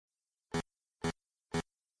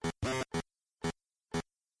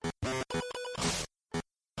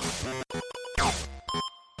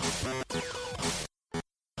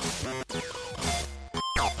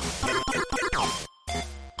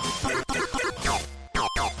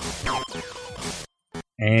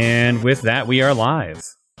And with that, we are live.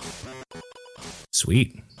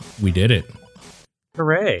 Sweet. We did it.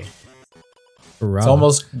 Hooray. Hurrah. It's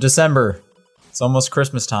almost December. It's almost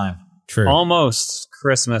Christmas time. True. Almost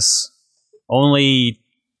Christmas. Only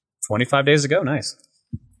 25 days ago. Nice.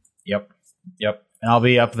 Yep. And I'll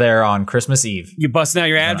be up there on Christmas Eve. You busting out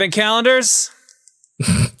your advent calendars?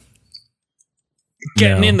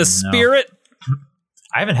 Getting in the spirit?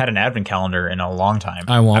 I haven't had an advent calendar in a long time.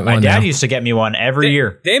 I want My one dad now. used to get me one every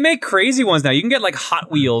year. They make crazy ones now. You can get like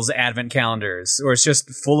Hot Wheels advent calendars, or it's just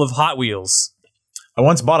full of Hot Wheels. I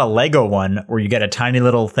once bought a Lego one where you get a tiny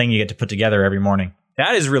little thing you get to put together every morning.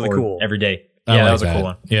 That is really or cool. Every day. I Yeah, like that was a cool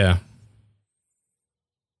one. Yeah.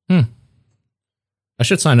 I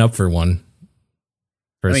should sign up for one.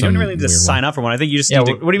 I mean, you don't really need to sign up for one. I think you just Yeah,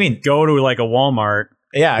 need to what do you mean? go to like a Walmart.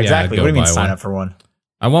 Yeah, exactly. go What do you mean buy sign one. up for one?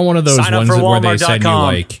 I want one of those Sign up ones for where they send you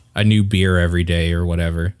Walmart.com. like a new beer every day or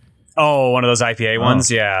whatever. Oh, one of those IPA ones?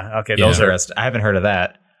 Yeah. Okay, Yeah. those are... I haven't heard of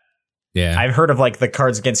that. Yeah. I've heard of like the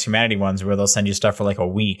Cards Against Humanity ones where they'll send you stuff for like a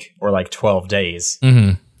week or like 12 days.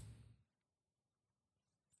 Mm-hmm.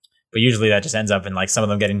 But usually that just ends up in like some of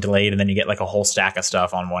them getting delayed and then you get like a whole stack of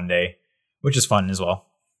stuff on one day, which is fun as well.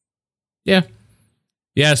 Yeah.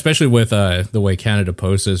 Yeah, especially with the way Canada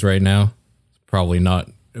Post is right now. It's probably not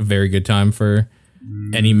a very good time for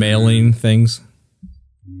any mailing things.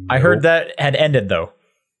 I heard that had ended though.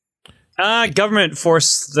 Government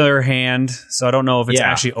forced their hand, so I don't know if it's Yeah.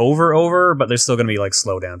 actually over, but there's still going to be like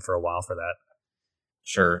slowdown for a while for that.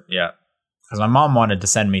 Sure, yeah. Because my mom wanted to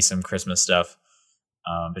send me some Christmas stuff,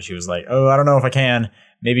 but she was like, "Oh, I don't know if I can.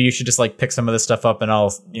 Maybe you should just like pick some of this stuff up, and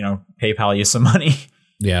I'll, PayPal you some money."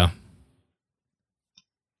 Yeah.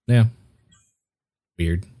 Yeah.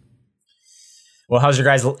 Weird. Well, how's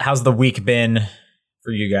the week been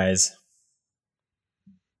for you guys?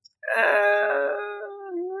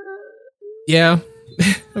 Yeah.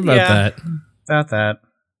 About Yeah. that. About that.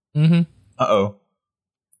 Mm-hmm. Uh-oh,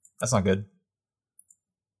 that's not good.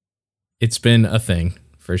 It's been a thing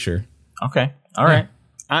for sure. Okay, all right,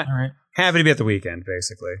 I- all right. Happy to be at the weekend,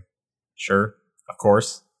 basically. Sure, of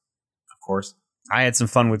course. I had some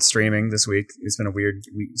fun with streaming this week. It's been a weird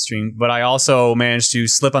week stream, but I also managed to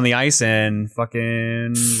slip on the ice and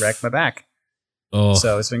fucking wreck my back. Oh,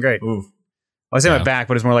 So it's been great. Ooh, I was saying Yeah. my back,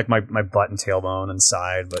 but it's more like my butt and tailbone and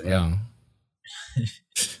side. But yeah. yeah.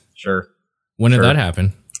 sure. When did Sure. that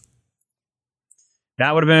happen?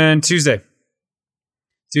 That would have been Tuesday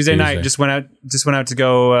night. Just went out to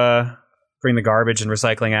go bring the garbage and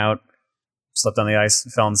recycling out. Slept on the ice,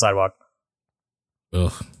 fell on the sidewalk.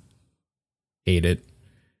 Ugh. Hate it.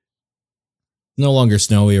 No longer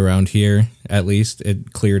snowy around here, at least.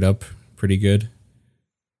 It cleared up pretty good.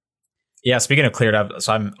 Yeah, speaking of cleared up,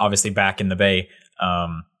 so I'm obviously back in the Bay.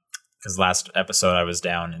 Because last episode I was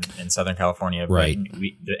down in Southern California. but Right.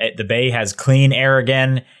 The Bay has clean air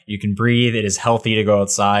again. You can breathe. It is healthy to go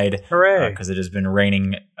outside. Hooray. Because it has been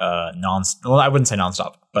raining well, I wouldn't say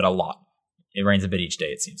nonstop, but a lot. It rains a bit each day,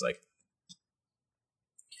 it seems like.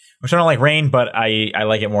 Which I don't like rain, but I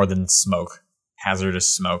like it more than smoke. Hazardous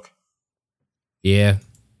smoke. Yeah.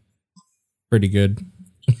 Pretty good.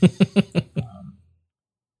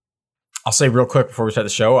 I'll say real quick before we start the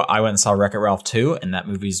show, I went and saw Wreck-It Ralph 2, and that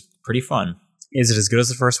movie's pretty fun. Is it as good as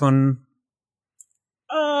the first one?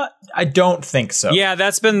 I don't think so. Yeah,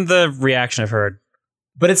 that's been the reaction I've heard.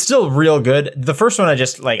 But it's still real good. The first one, I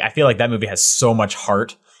feel like that movie has so much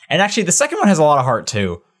heart. And actually, the second one has a lot of heart,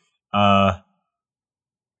 too.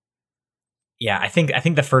 Yeah, I think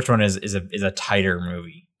the first one is a tighter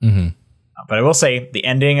movie. Mm-hmm. But I will say, the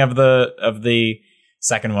ending of the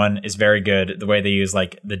second one is very good. The way they use,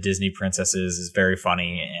 like, the Disney princesses is very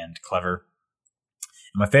funny and clever.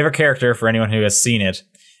 And my favorite character, for anyone who has seen it,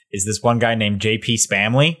 is this one guy named JP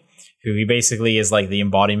Spamley, who he basically is like the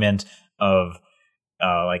embodiment of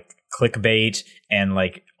like clickbait and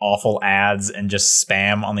like awful ads and just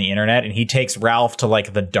spam on the internet. And he takes Ralph to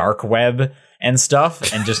like the dark web and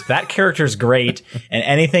stuff. And just that character's great. And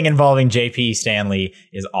anything involving JP Stanley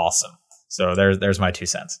is awesome. So there's my 2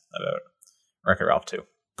 cents about Wreck-It Ralph 2.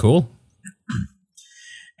 Cool.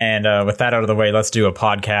 And with that out of the way, let's do a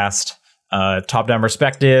podcast. Top Down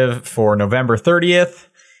Perspective for November 30th.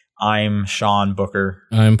 I'm Sean Booker.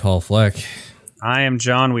 I'm Paul Fleck. I am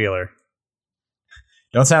John Wheeler.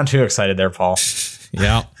 Don't sound too excited there, Paul.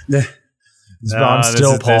 Yeah. I'm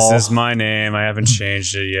still Paul. This is my name. I haven't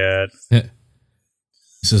changed it yet.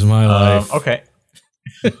 This is my life. Okay.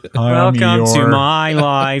 Welcome to my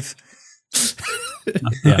life.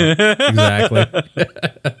 Yeah, exactly.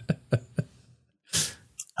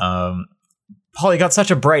 Paul, you got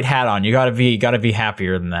such a bright hat on. You gotta be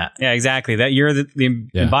happier than that. Yeah, exactly. That you're the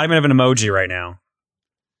embodiment of an emoji right now.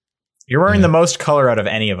 You're wearing the most color out of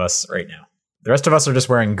any of us right now. The rest of us are just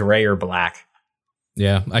wearing gray or black.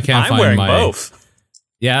 Yeah, I can't I'm find wearing my... both.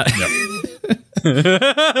 Yeah.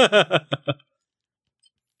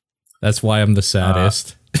 That's why I'm the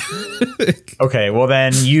saddest. Okay, well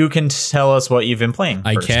then you can tell us what you've been playing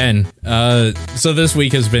first. I can. So this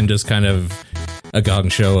week has been just kind of a gong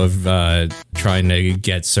show of trying to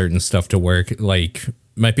get certain stuff to work. Like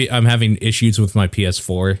I'm having issues with my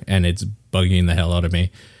PS4 and it's bugging the hell out of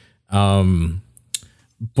me.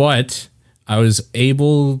 But I was I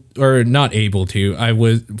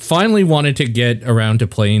was finally wanted to get around to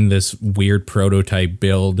playing this weird prototype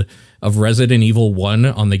build of Resident Evil 1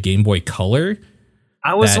 on the Game Boy Color.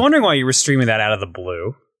 I was wondering why you were streaming that out of the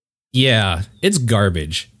blue. Yeah, it's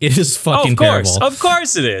garbage. It is fucking terrible. Of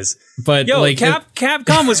course it is. But like,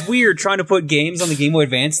 Capcom was weird trying to put games on the Game Boy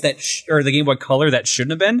Advance or the Game Boy Color that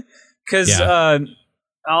shouldn't have been. Because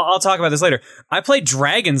I'll talk about this later. I played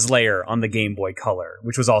Dragon's Lair on the Game Boy Color,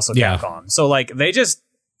 which was also Capcom. So like they just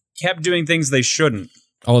kept doing things they shouldn't.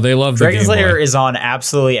 Oh, they love Dragon's Lair is on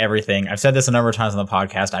absolutely everything. I've said this a number of times on the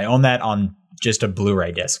podcast. I own that on just a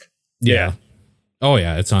Blu-ray disc. Yeah. Oh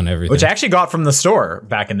yeah, it's on everything. Which I actually got from the store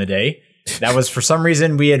back in the day. That was for some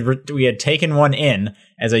reason we had taken one in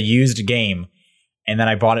as a used game, and then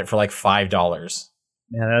I bought it for like $5.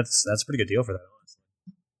 Yeah, that's a pretty good deal for that.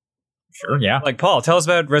 Sure, yeah. Like Paul, tell us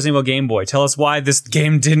about Resident Evil Game Boy. Tell us why this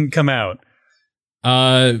game didn't come out.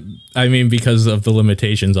 I mean, because of the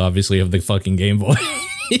limitations, obviously, of the fucking Game Boy,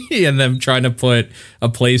 and them trying to put a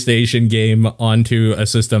PlayStation game onto a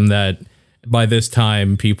system that by this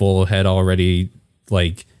time people had already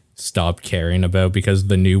like stopped caring about because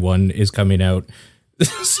the new one is coming out.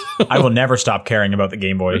 So, I will never stop caring about the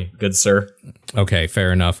Game Boy, good sir. Okay,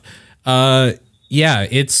 fair enough. Yeah,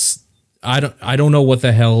 it's I don't know what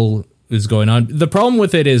the hell is going on. The problem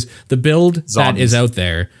with it is the build that is out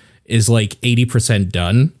there is like 80%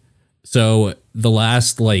 done. So the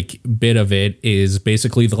last like bit of it is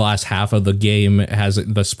basically the last half of the game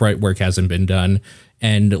the sprite work hasn't been done.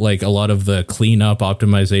 And like a lot of the cleanup,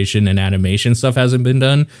 optimization, and animation stuff hasn't been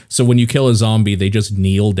done. So when you kill a zombie, they just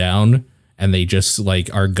kneel down and they just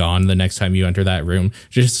like are gone the next time you enter that room.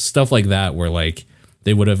 Just stuff like that where like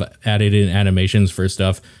they would have added in animations for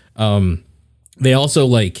stuff. They also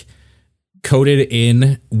like coded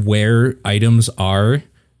in where items are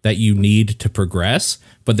that you need to progress,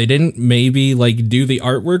 but they didn't maybe like do the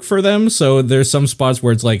artwork for them. So there's some spots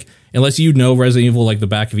where it's like, unless you know Resident Evil like the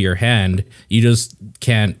back of your hand, you just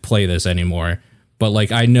can't play this anymore. But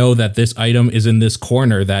like, I know that this item is in this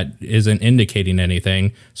corner that isn't indicating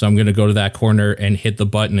anything. So I'm going to go to that corner and hit the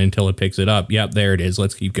button until it picks it up. Yep, there it is.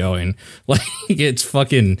 Let's keep going. Like, it's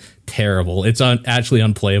fucking terrible. It's actually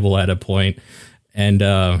unplayable at a point. And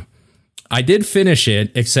I did finish it,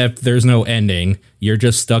 except there's no ending. You're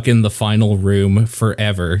just stuck in the final room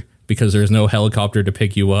forever because there's no helicopter to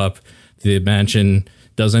pick you up. The mansion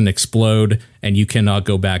doesn't explode and you cannot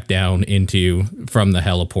go back down from the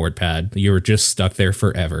heliport pad. You're just stuck there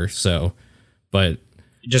forever. So, but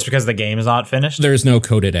just because the game is not finished, there's no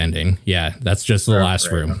coded ending. Yeah, that's just the last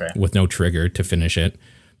room with no trigger to finish it.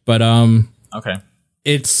 But okay,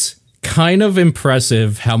 it's kind of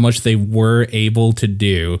impressive how much they were able to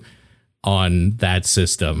do on that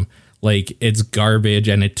system. Like, it's garbage,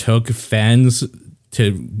 and it took fans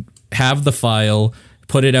to have the file,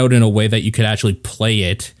 put it out in a way that you could actually play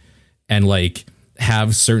it and like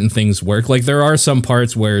have certain things work. Like, there are some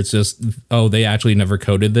parts where it's just, oh, they actually never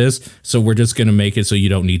coded this, so we're just going to make it so you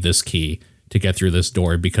don't need this key to get through this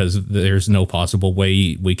door because there's no possible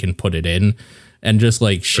way we can put it in, and just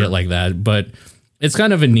like shit like that. But it's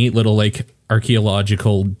kind of a neat little like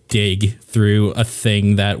archaeological dig through a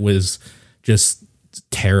thing that was just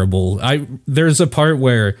terrible. There's a part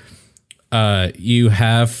where you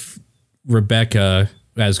have Rebecca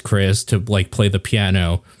as Chris to like play the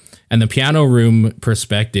piano, and the piano room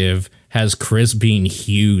perspective has Chris being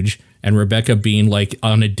huge and Rebecca being like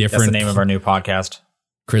on a different. That's the name of our new podcast.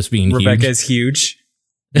 Chris being Rebecca is huge.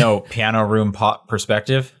 No, piano room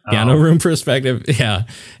perspective. Piano room perspective. Yeah,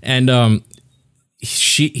 and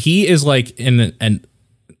he is like in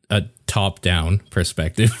a top down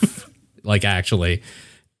perspective, like actually.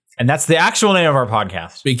 And that's the actual name of our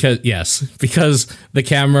podcast. Because the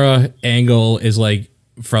camera angle is like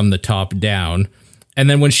from the top down. And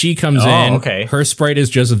then when she comes in, her sprite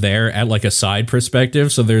is just there at like a side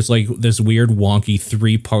perspective. So there's like this weird wonky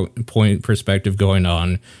 3-point perspective going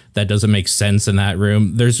on that doesn't make sense in that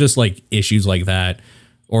room. There's just like issues like that.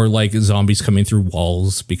 Or like zombies coming through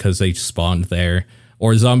walls because they spawned there.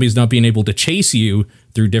 Or zombies not being able to chase you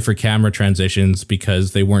through different camera transitions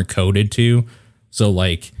because they weren't coded to. So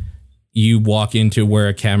like, you walk into where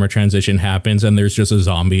a camera transition happens and there's just a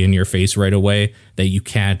zombie in your face right away that you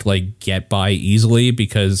can't like get by easily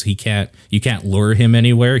because you can't lure him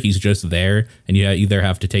anywhere. He's just there and you either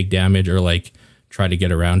have to take damage or like try to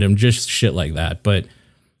get around him, just shit like that. But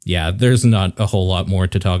yeah, there's not a whole lot more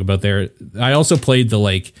to talk about there. I also played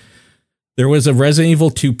there was a Resident Evil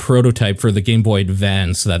 2 prototype for the Game Boy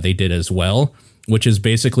Advance that they did as well, which is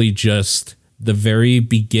basically just the very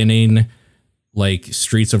beginning, like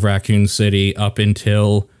Streets of Raccoon City up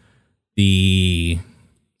until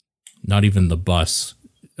not even the bus,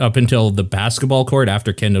 up until the basketball court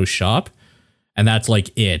after Kendo's shop. And that's like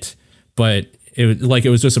it. But it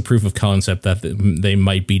was just a proof of concept that they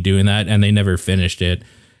might be doing that, and they never finished it.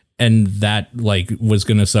 And that like was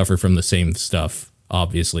going to suffer from the same stuff,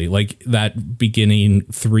 obviously. Like that beginning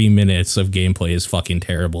 3 minutes of gameplay is fucking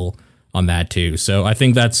terrible on that too. So I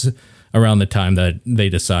think that's around the time that they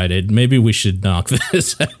decided maybe we should knock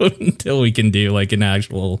this out until we can do like an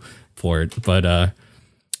actual port. But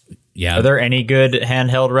yeah. Are there any good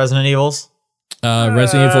handheld Resident Evils?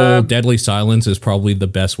 Resident Evil Deadly Silence is probably the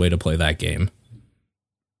best way to play that game.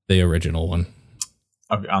 The original one.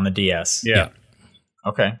 On the DS. Yeah.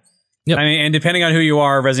 Okay. Yep. I mean, and depending on who you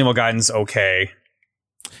are, Resident Evil Gaiden okay.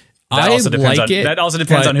 That also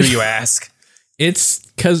depends on who you ask. It's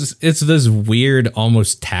because it's this weird,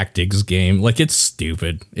 almost tactics game. Like, it's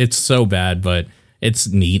stupid. It's so bad, but it's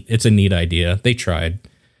neat. It's a neat idea. They tried.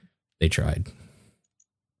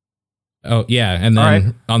 Oh, yeah. And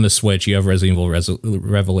then on the Switch, you have Resident Evil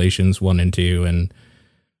Revelations 1 and 2. And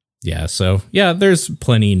yeah, so yeah, there's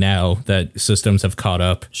plenty now that systems have caught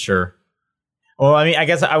up. Sure. Well, I mean, I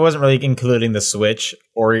guess I wasn't really including the Switch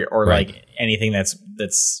or right. like anything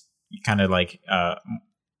that's kind of like a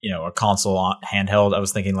console handheld. I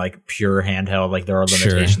was thinking like pure handheld. Like there are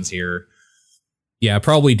limitations here. Yeah,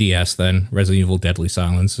 probably DS then. Resident Evil Deadly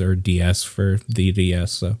Silence, or DS for the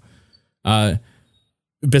DS. So,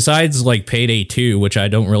 besides like Payday 2, which I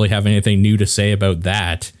don't really have anything new to say about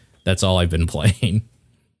that. That's all I've been playing.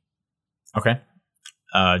 Okay,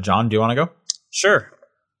 John, do you want to go? Sure.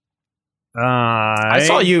 I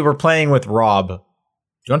saw you were playing with Rob. Do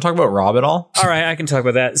you want to talk about Rob at all? All right, I can talk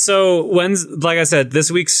about that. So, like I said, this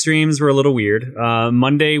week's streams were a little weird.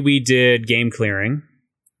 Monday we did game clearing,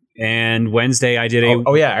 and Wednesday I did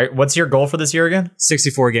Oh yeah, what's your goal for this year again?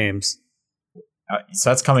 64 games. So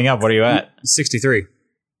that's coming up. What are you at? 63.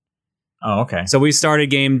 Oh, okay. So we started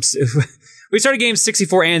games. We started games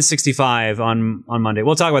 64 and 65 on Monday.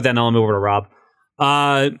 We'll talk about that, and I'll move over to Rob.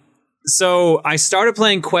 So I started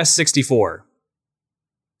playing Quest 64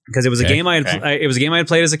 because it was a game I had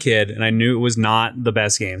played as a kid, and I knew it was not the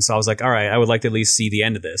best game. So I was like, all right, I would like to at least see the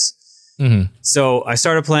end of this. Mm-hmm. So I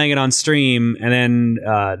started playing it on stream, and then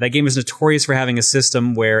that game is notorious for having a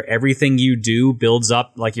system where everything you do builds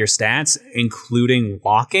up like your stats, including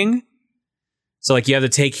walking. So like you have to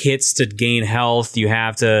take hits to gain health, you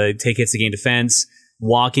have to take hits to gain defense.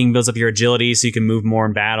 Walking builds up your agility so you can move more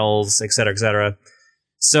in battles, et cetera, et cetera.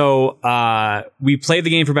 So we played the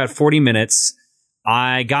game for about 40 minutes.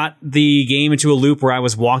 I got the game into a loop where I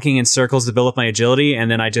was walking in circles to build up my agility, and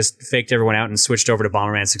then I just faked everyone out and switched over to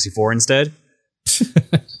Bomberman 64 instead.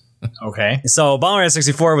 Okay. So Bomberman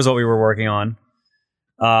 64 was what we were working on,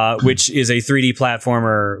 which is a 3D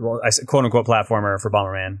platformer, quote-unquote platformer for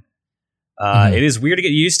Bomberman. It is weird to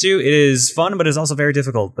get used to. It is fun, but it's also very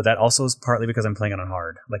difficult. But that also is partly because I'm playing it on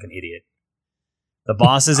hard, like an idiot. The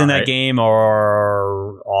bosses in that game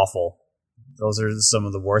are awful. Those are some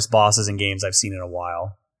of the worst bosses in games I've seen in a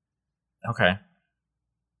while. Okay.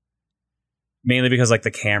 Mainly because like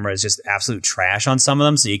the camera is just absolute trash on some of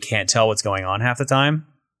them, so you can't tell what's going on half the time.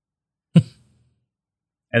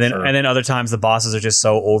 And then other times the bosses are just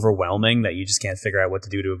so overwhelming that you just can't figure out what to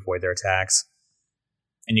do to avoid their attacks.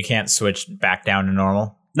 And you can't switch back down to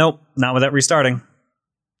normal? Nope, not without restarting.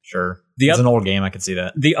 Sure. It's an old game, I could see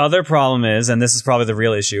that. The other problem is, and this is probably the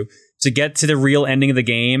real issue, to get to the real ending of the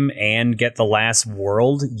game and get the last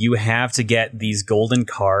world, you have to get these golden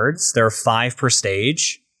cards. There are 5 per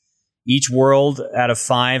stage. Each world out of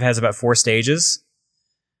 5 has about 4 stages.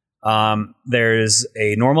 There's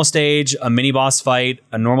a normal stage, a mini boss fight,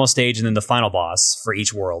 a normal stage, and then the final boss for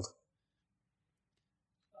each world.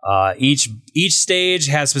 Each stage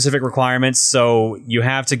has specific requirements, so you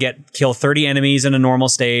have to kill 30 enemies in a normal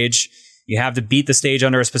stage. You have to beat the stage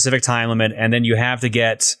under a specific time limit, and then you have to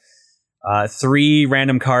get 3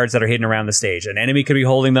 random cards that are hidden around the stage. An enemy could be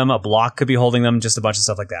holding them, a block could be holding them, just a bunch of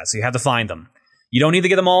stuff like that. So you have to find them. You don't need to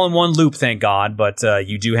get them all in one loop, thank God, but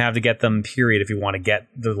you do have to get them, period, if you want to get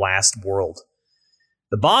the last world.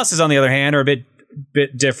 The bosses, on the other hand, are a bit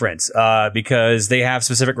bit different because they have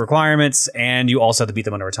specific requirements, and you also have to beat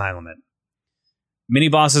them under a time limit. Mini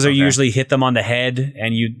bosses are usually hit them on the head,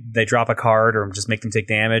 and they drop a card or just make them take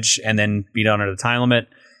damage, and then beat under the time limit.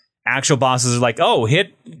 Actual bosses are like, oh,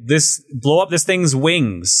 blow up this thing's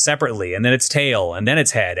wings separately, and then its tail, and then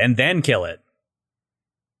its head, and then kill it.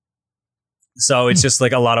 So it's just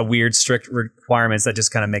like a lot of weird, strict requirements that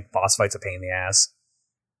just kind of make boss fights a pain in the ass.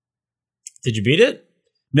 Did you beat it?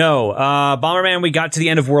 No. Bomberman, we got to the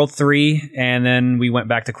end of World 3, and then we went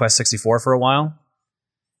back to Quest 64 for a while.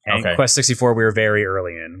 And Quest 64 we were very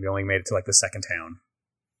early in. We only made it to like the second town.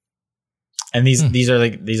 And these are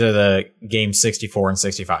the games 64 and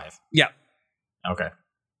 65. Yeah. Okay.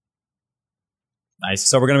 Nice.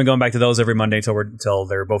 So we're going to be going back to those every Monday till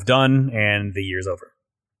they're both done and the year's over.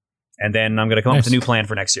 And then I'm going to come up with a new plan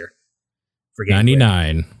for next year. For game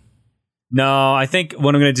 99. No, I think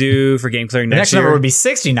what I'm going to do for game clearing next year... The next number would be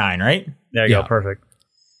 69, right? There you go. Perfect.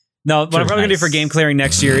 No, what I'm probably going to do for game clearing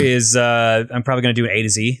next year is I'm probably going to do an A to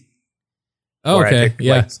Z. Oh, okay.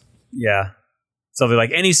 Yeah. Yeah. So they're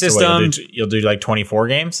like any system... So what, you'll do like 24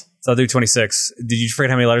 games? So I'll do 26. Did you forget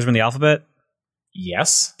how many letters are in the alphabet?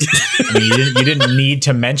 Yes. I mean, you didn't need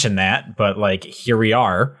to mention that, but like here we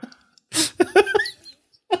are.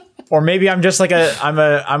 Or maybe I'm just like I'm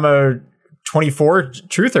a 24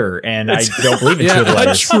 truther and I don't believe in two of the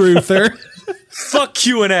letters. A truther. Fuck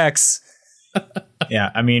Q and X.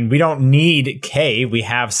 Yeah, I mean, we don't need K, we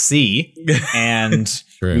have C, and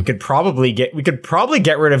we could probably get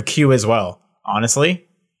rid of Q as well, honestly.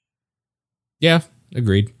 Yeah,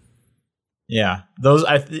 agreed. Yeah, both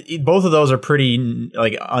of those are pretty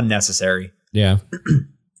like unnecessary. Yeah.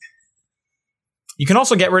 You can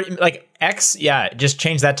also get rid like X, just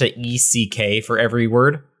change that to ECK for every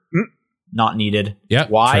word. Not needed. Yeah.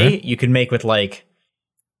 Y, sure. you can make with like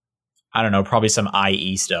I don't know, probably some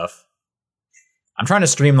IE stuff. I'm trying to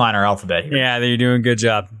streamline our alphabet here. Yeah, you're doing a good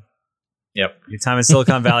job. Yep. Your time in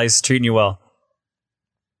Silicon Valley is treating you well.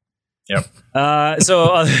 Yep.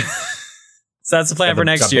 So that's the plan for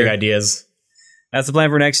next year. Big ideas. That's the plan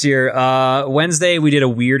for next year. Wednesday, we did a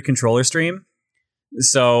weird controller stream.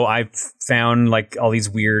 So I found like all these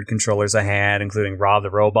weird controllers I had, including Rob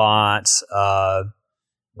the Robot.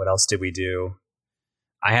 What else did we do?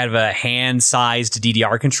 I had a hand-sized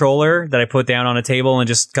DDR controller that I put down on a table and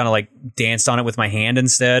just kind of like danced on it with my hand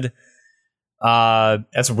instead.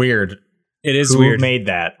 That's weird. It is weird. Who made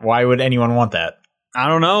that? Why would anyone want that? I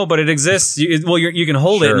don't know, but it exists. You can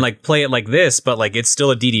hold it and like play it like this, but like it's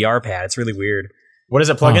still a DDR pad. It's really weird. What does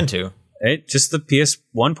it plug into? Just the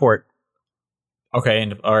PS1 port.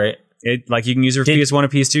 Okay, all right. It like you can use it for PS1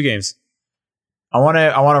 and PS2 games. I want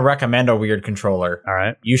to recommend a weird controller. All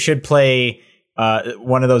right. You should play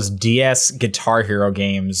one of those DS Guitar Hero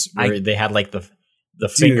games where they had like the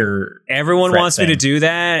finger. Everyone wants me to do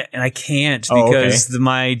that, and I can't because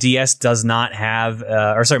my DS does not have,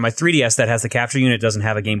 my 3DS that has the capture unit doesn't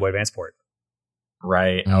have a Game Boy Advance port.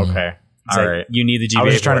 Right. Okay. All right. You need the GBA. I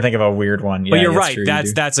was just trying to think of a weird one. But you're right.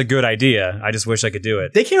 That's a good idea. I just wish I could do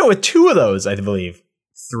it. They came out with 2 of those, I believe.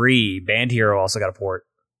 3. Band Hero also got a port.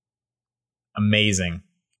 Amazing.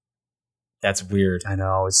 That's weird. I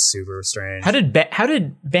know, it's super strange. How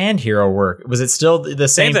did Band Hero work? Was it still the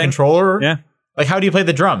same controller? Yeah. Like, how do you play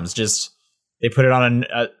the drums? Just they put it on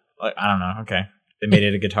I don't know. Okay, they made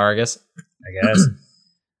it a guitar, I guess.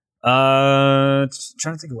 Trying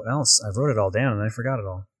to think of what else. I wrote it all down and I forgot it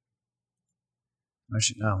all. I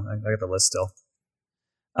got the list still.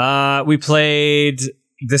 We played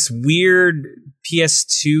this weird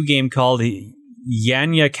PS2 game called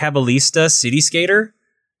Yanya Kabbalista City Skater,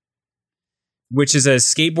 which is a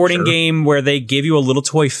skateboarding game where they give you a little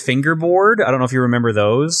toy fingerboard. I don't know if you remember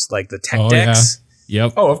those, like the Tech Decks. Yeah.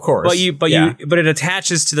 Yep. Oh, of course. But it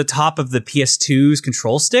attaches to the top of the PS2's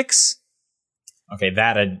control sticks. Okay,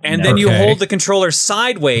 then you hold the controller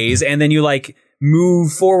sideways, and then you like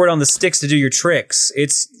move forward on the sticks to do your tricks.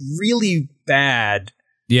 It's really bad.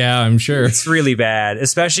 Yeah, I'm sure. It's really bad,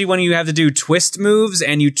 especially when you have to do twist moves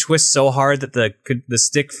and you twist so hard that the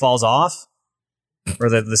stick falls off. Or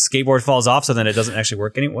the skateboard falls off, so then it doesn't actually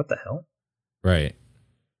work anymore. What the hell? Right.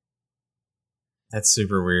 That's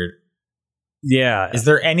super weird. Yeah. Is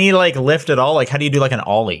there any like lift at all? Like, how do you do like an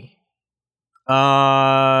ollie?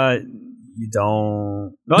 You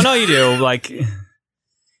don't. Oh no, you do. Like,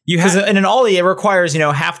 because in an ollie, it requires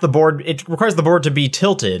half the board. It requires the board to be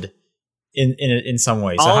tilted in some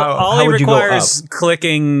way. So how would you go up? Ollie requires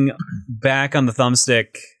clicking back on the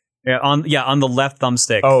thumbstick. On the left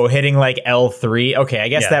thumbstick. Oh, hitting like L3. Okay, I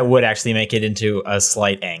guess that would actually make it into a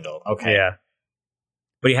slight angle. Okay. Yeah.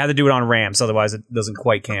 but you had to do it on ramps, otherwise it doesn't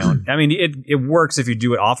quite count. I mean, it works if you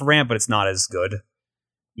do it off a ramp, but it's not as good.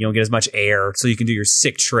 You don't get as much air, so you can do your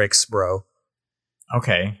sick tricks, bro.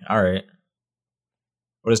 Okay, all right.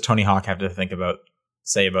 What does Tony Hawk have to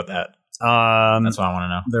say about that? That's what I want to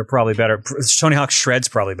know. They're probably better. Tony Hawk Shred's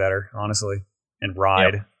probably better, honestly, and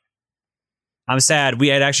Ride. Yep. I'm sad. We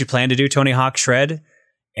had actually planned to do Tony Hawk Shred,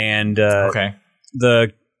 and the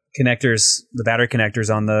battery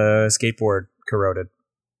connectors on the skateboard corroded.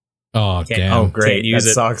 Oh, damn. Oh, great. Can't use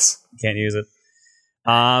that it. Sucks. Can't use it.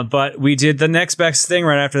 But we did the next best thing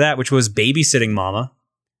right after that, which was Babysitting Mama.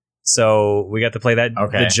 So we got to play that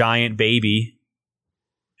the giant baby.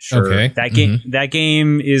 Sure. Okay. That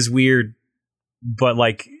game is weird, but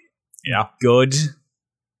like good.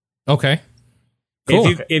 Okay.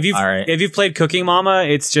 Cool. If you've played Cooking Mama,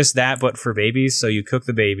 it's just that, but for babies. So you cook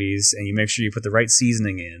the babies and you make sure you put the right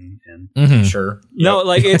seasoning in. And Sure. No,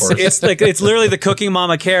 like it's like it's literally the Cooking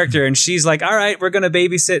Mama character, and she's like, "All right, we're gonna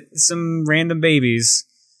babysit some random babies,"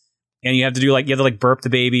 and you have to burp the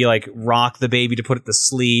baby, like rock the baby to put it to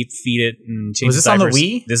sleep, feed it, and change. Was this on the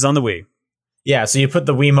Wii? This is on the Wii. Yeah. So you put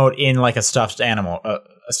the Wiimote in like a stuffed animal, a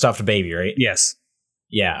stuffed baby, right? Yes.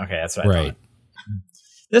 Yeah. Okay. That's what I thought.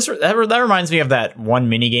 That reminds me of that one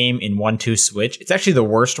mini game in 1-2 Switch. It's actually the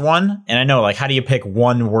worst one, and I know, like, how do you pick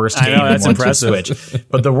one worst game in 1-2 Switch?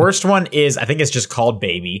 But the worst one is, I think it's just called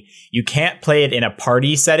Baby. You can't play it in a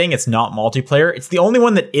party setting. It's not multiplayer. It's the only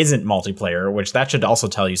one that isn't multiplayer, which that should also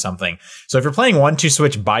tell you something. So if you're playing 1-2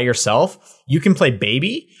 Switch by yourself, you can play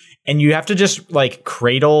Baby, and you have to just like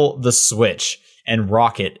cradle the Switch and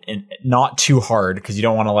rock it, and not too hard because you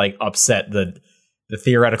don't want to like upset the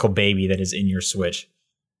theoretical baby that is in your Switch.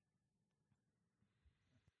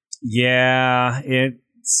 Yeah,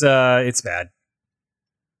 it's bad.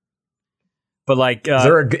 But like,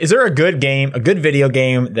 is there a good video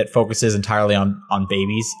game that focuses entirely on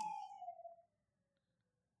babies?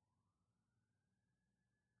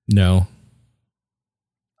 No.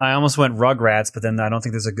 I almost went Rugrats, but then I don't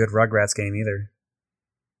think there's a good Rugrats game either.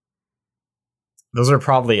 Those are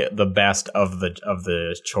probably the best of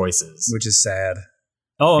the choices, which is sad.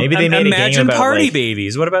 Oh, maybe they made a game about Party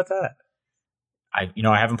Babies. What about that? I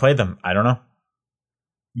haven't played them. I don't know.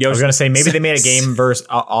 I was gonna say maybe they made a game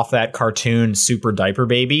off that cartoon Super Diaper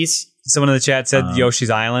Babies. Someone in the chat said Yoshi's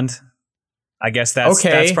Island. I guess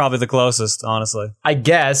that's probably the closest, honestly. I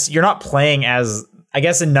guess you're not playing as. I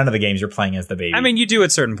guess in none of the games you're playing as the baby. I mean, you do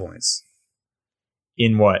at certain points.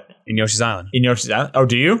 In what? In Yoshi's Island. In Yoshi's Island? Oh,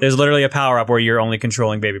 do you? There's literally a power up where you're only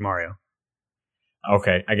controlling Baby Mario.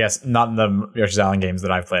 Okay, I guess not in the Yoshi's Island games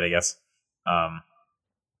that I've played. I guess.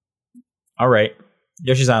 All right,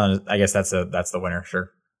 Yoshi's Island. I guess that's the winner. Sure.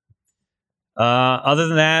 Other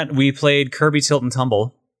than that, we played Kirby Tilt and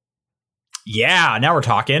Tumble. Yeah, now we're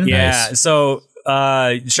talking. Yeah. Nice. So,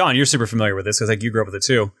 Sean, you're super familiar with this because like you grew up with it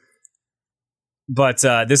too. But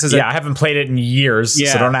this is I haven't played it in years,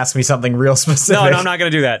 so don't ask me something real specific. No, I'm not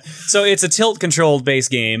going to do that. So it's a tilt-controlled base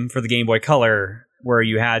game for the Game Boy Color, where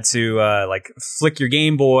you had to like flick your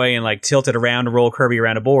Game Boy and like tilt it around to roll Kirby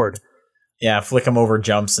around a board. Yeah, flick them over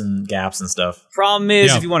jumps and gaps and stuff. Problem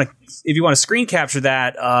is, if you want to screen capture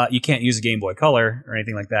that, you can't use a Game Boy Color or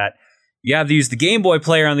anything like that. You have to use the Game Boy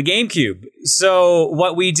player on the GameCube. So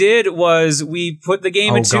what we did was we put the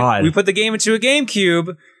game into a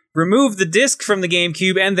GameCube, removed the disc from the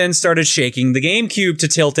GameCube, and then started shaking the GameCube to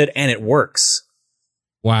tilt it, and it works.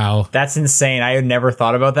 Wow. That's insane. I had never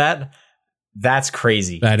thought about that. That's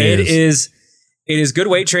crazy. It is good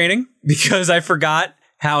weight training because I forgot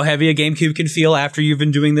how heavy a GameCube can feel after you've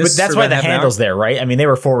been doing this. But that's why the handle's there, right? I mean, they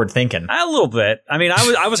were forward thinking. A little bit. I mean,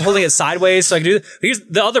 I was holding it sideways so I could do it. Here's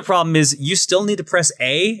the other problem is you still need to press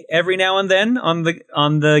A every now and then on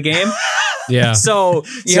the game. Yeah. So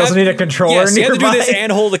you also need a controller. Yes, you have to do this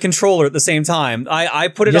and hold a controller at the same time. I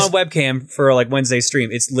put it on webcam for like Wednesday's stream.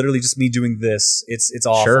 It's literally just me doing this. It's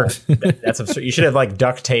awful. Sure. That's absurd. You should have like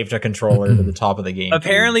duct taped a controller to the top of the game.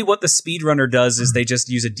 Apparently, what the speedrunner does is they just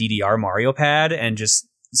use a DDR Mario pad and just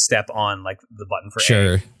step on like the button for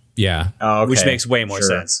A. Yeah. Oh, okay. Which makes way more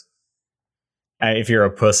sense. If you're a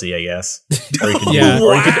pussy, I guess. Or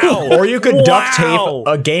you could, Wow. duct tape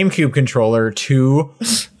a GameCube controller to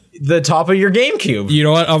the top of your GameCube. You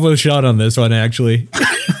know what? I'll have a shot on this one, actually.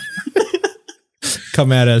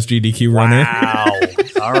 Come at us, GDQ runner. Wow.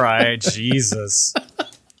 All right. Jesus.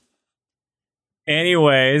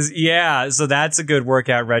 Anyways, yeah. So that's a good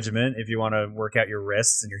workout regimen if you want to work out your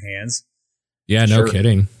wrists and your hands. Yeah, no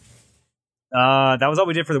kidding. That was all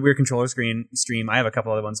we did for the Weird Controller stream. I have a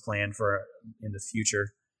couple other ones planned for in the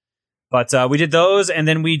future. But we did those, and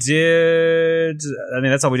then we did did. I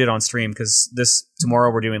mean, that's all we did on stream because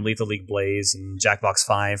tomorrow we're doing Lethal League Blaze and Jackbox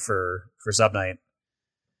 5 for Subnight.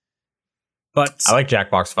 But I like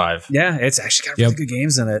Jackbox 5. Yeah, it's actually got really good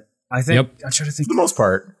games in it. I think. I'm trying to think. For the most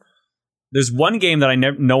part. There's one game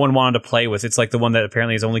that no one wanted to play with. It's like the one that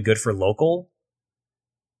apparently is only good for local.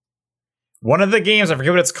 One of the games, I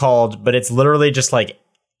forget what it's called, but it's literally just like,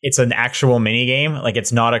 it's an actual mini game. Like,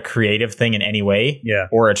 it's not a creative thing in any way. Yeah.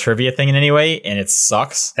 Or a trivia thing in any way, and it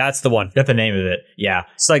sucks. That's the one. Get the name of it. Yeah.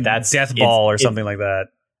 It's like Death Ball or something like that.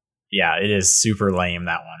 Yeah, it is super lame,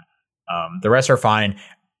 that one. The rest are fine.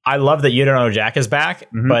 I love that You Don't Know Jack is back,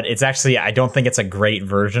 but it's actually, I don't think it's a great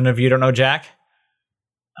version of You Don't Know Jack.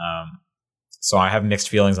 So I have mixed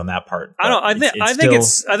feelings on that part. I think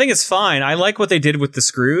it's fine. I like what they did with the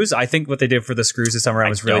screws. I think what they did for the screws this time around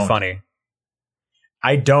was really funny.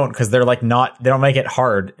 I don't, because they're like they don't make it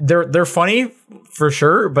hard. They're funny for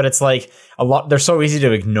sure, but it's like a lot. They're so easy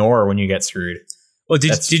to ignore when you get screwed. Well,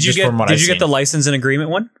 did you get the license and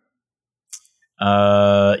agreement one?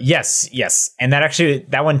 Yes, and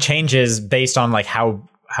that one changes based on like how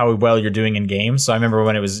well you're doing in games. So I remember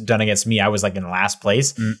when it was done against me, I was like in last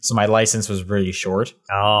place, so my license was really short.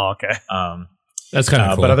 Oh, okay. That's kind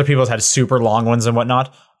of cool. But other people's had super long ones and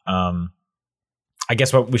whatnot. I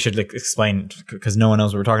guess what we should explain, because no one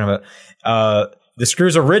knows what we're talking about. The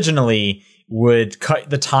screws originally would cut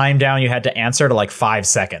the time down you had to answer to like 5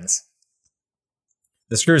 seconds.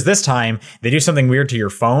 The screws this time, they do something weird to your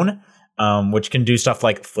phone, which can do stuff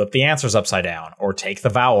like flip the answers upside down or take the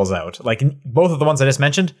vowels out. Like both of the ones I just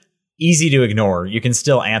mentioned, easy to ignore. You can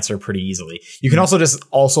still answer pretty easily. You can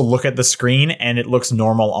also look at the screen and it looks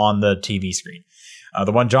normal on the TV screen.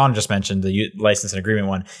 The one John just mentioned, the license and agreement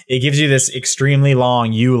one, it gives you this extremely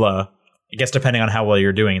long EULA. I guess depending on how well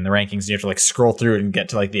you're doing in the rankings, you have to like scroll through it and get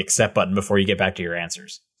to like the accept button before you get back to your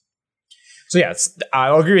answers. So yeah,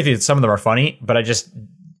 I'll agree with you that some of them are funny, but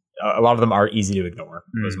a lot of them are easy to ignore.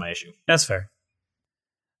 Was my issue. That's fair.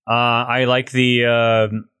 I like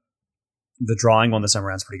the drawing one this time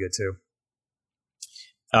around is pretty good too.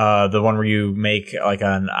 The one where you make you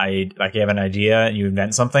have an idea and you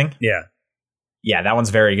invent something. Yeah, that one's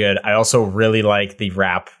very good. I also really like the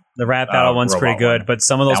rap. The rap battle one's pretty good, but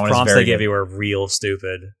some of those prompts they give you are real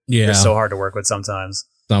stupid. Yeah, they're so hard to work with sometimes.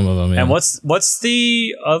 Some of them. Yeah. And what's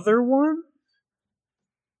the other one?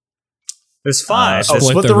 There's 5.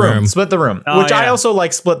 Split the room. Split the room. Which I also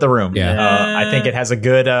like. Split the room. Yeah. I think it has a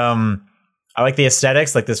good. I like the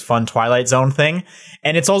aesthetics, like this fun Twilight Zone thing,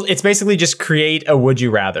 and it's basically just create a would you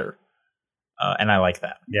rather. And I like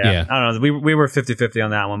that. Yeah. I don't know. We were 50-50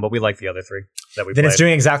 on that one, but we like the other 3 that we played. Then it's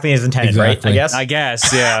doing exactly as intended, right? I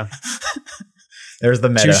guess, yeah. There's the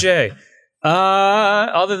meta. Touché.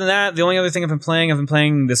 Other than that, the only other thing I've been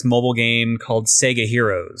playing this mobile game called Sega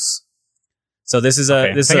Heroes. So this is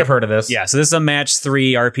I think I've heard of this. Yeah, so this is a match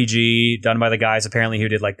 3 RPG done by the guys apparently who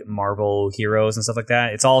did like Marvel Heroes and stuff like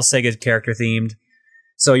that. It's all Sega character themed.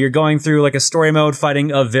 So you're going through like a story mode,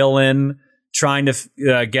 fighting a villain, trying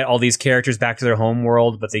to get all these characters back to their home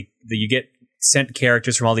world, but you get sent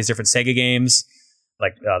characters from all these different Sega games.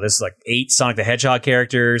 Like there's like 8 Sonic the Hedgehog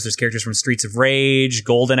characters. There's characters from Streets of Rage,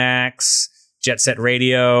 Golden Axe, Jet Set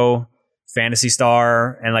Radio, Phantasy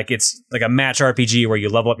Star, and like it's like a match RPG where you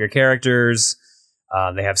level up your characters.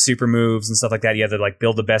 They have super moves and stuff like that. You have to like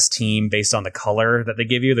build the best team based on the color that they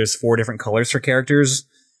give you. There's 4 different colors for characters: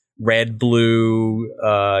 red, blue,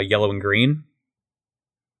 yellow, and green.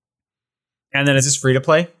 And then is this free to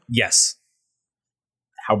play? Yes.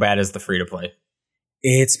 How bad is the free to play?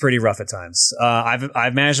 It's pretty rough at times.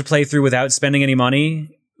 I've managed to play through without spending any money,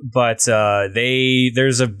 but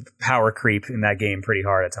there's a power creep in that game pretty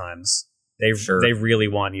hard at times. They really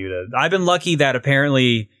want you to. I've been lucky that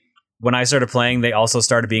apparently when I started playing, they also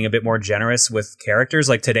started being a bit more generous with characters.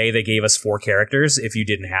 Like today, they gave us 4 characters if you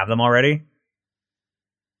didn't have them already.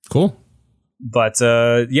 Cool. But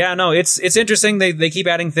it's interesting. They keep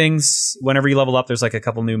adding things whenever you level up. There's like a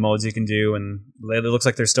couple new modes you can do, and it looks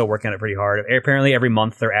like they're still working on it pretty hard. Apparently, every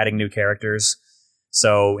month they're adding new characters.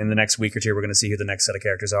 So in the next week or 2, we're going to see who the next set of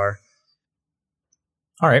characters are.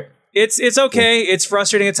 All right, it's okay. Cool. It's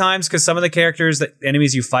frustrating at times because some of the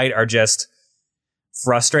enemies you fight are just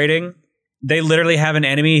frustrating. They literally have an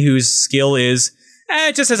enemy whose skill is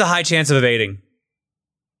it just has a high chance of evading.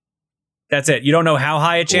 That's it. You don't know how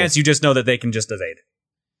high a chance. You just know that they can just evade.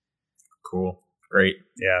 Cool. Great.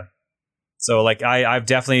 Yeah. So like I've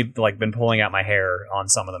definitely like been pulling out my hair on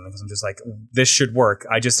some of them because I'm just like, this should work.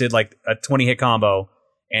 I just did like a 20 hit combo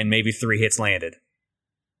and maybe 3 hits landed.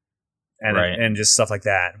 And just stuff like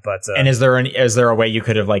that. But and is there a way you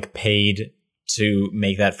could have like paid to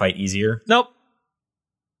make that fight easier? Nope.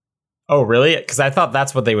 Oh, really? Because I thought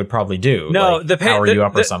that's what they would probably do. No, like, power you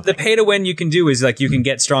up or something. The pay to win you can do is like you can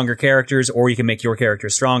get stronger characters, or you can make your character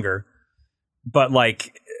stronger. But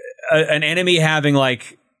like an enemy having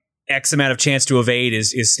like X amount of chance to evade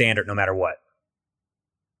is standard no matter what.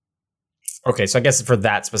 Okay, so I guess for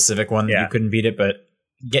that specific one, you couldn't beat it, but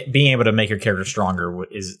being able to make your character stronger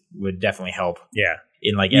would definitely help. Yeah,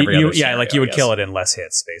 in like every other scenario, like you would kill it in less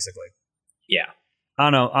hits, basically. Yeah. I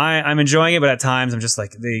don't know. I'm enjoying it, but at times I'm just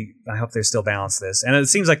like, I hope they still balance this, and it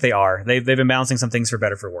seems like they are. They've been balancing some things for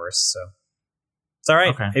better, for worse. So it's all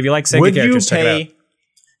right. Okay. If you like Sega characters, check it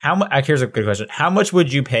out. Here's a good question: how much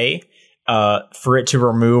would you pay for it to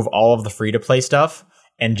remove all of the free to play stuff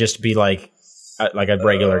and just be like a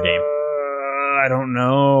regular game? I don't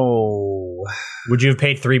know. Would you have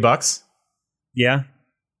paid $3? Yeah.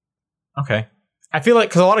 Okay. I feel like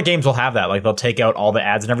because a lot of games will have that, like they'll take out all the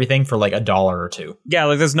ads and everything for like $1 or $2. Yeah,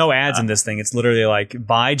 like there's no ads in this thing. It's literally like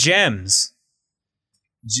buy gems.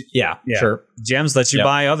 Yeah, sure. Gems lets you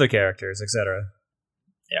buy other characters, etc.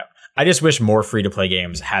 Yeah, I just wish more free to play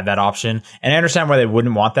games had that option, and I understand why they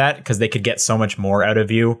wouldn't want that because they could get so much more out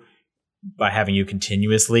of you by having you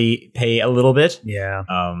continuously pay a little bit. Yeah.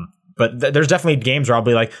 But there's definitely games where I'll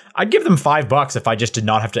be like, I'd give them $5 if I just did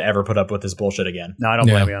not have to ever put up with this bullshit again. No, I don't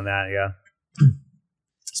blame you on that. Yeah.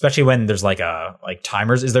 Especially when there's like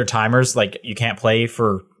timers. Is there timers like you can't play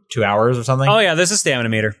for 2 hours or something? Oh yeah, there's a stamina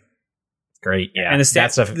meter. Great, yeah. And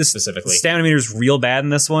that stuff specifically. The stamina meter is real bad in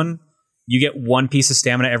this one. You get 1 piece of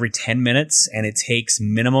stamina every 10 minutes, and it takes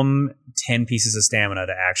minimum 10 pieces of stamina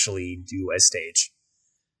to actually do a stage.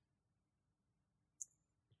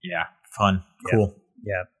 Yeah, fun, cool.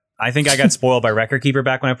 Yeah. I think I got spoiled by Record Keeper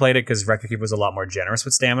back when I played it because Record Keeper was a lot more generous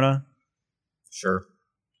with stamina. Sure.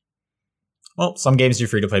 Well, some games do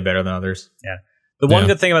free to play better than others. Yeah. The one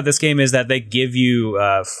good thing about this game is that they give you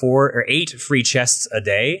 4 or 8 free chests a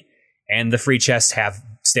day, and the free chests have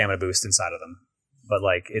stamina boost inside of them. But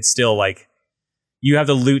like, it's still like you have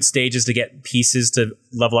to loot stages to get pieces to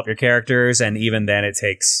level up your characters, and even then, it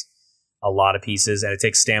takes a lot of pieces, and it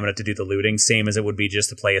takes stamina to do the looting, same as it would be just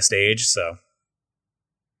to play a stage. So,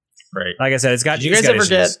 right. Like I said, it's got. Did you guys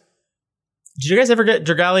ever get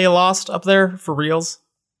Dragalia Lost up there for reals?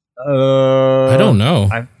 I don't know.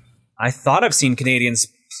 I thought I've seen Canadians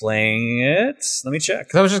playing it. Let me check.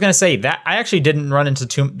 Because I was just gonna say that I actually didn't run into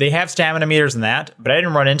they have stamina meters and that, but I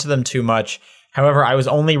didn't run into them too much. However, I was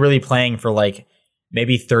only really playing for like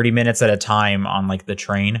maybe 30 minutes at a time on like the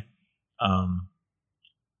train.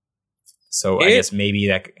 So I guess maybe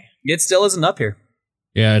that it still isn't up here.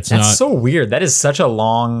 Yeah, that's so weird. That is such a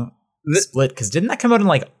long split. Because didn't that come out in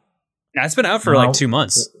like? It's been out for like 2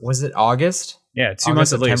 months. Was it August? Yeah, 2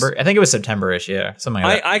 months at least. I think it was September-ish, yeah. Something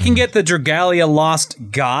like that. I can get the Dragalia Lost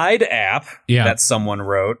Guide app that someone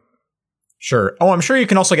wrote. Sure. Oh, I'm sure you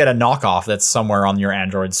can also get a knockoff that's somewhere on your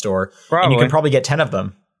Android store. Probably. And you can probably get 10 of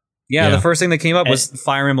them. Yeah, the first thing that came up was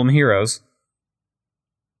Fire Emblem Heroes.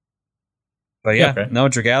 But no,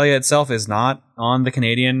 Dragalia itself is not on the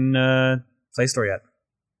Canadian Play Store yet.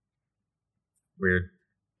 Weird.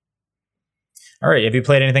 All right, have you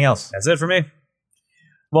played anything else? That's it for me.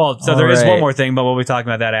 Well, so there is one more thing, but we'll be talking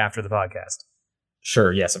about that after the podcast.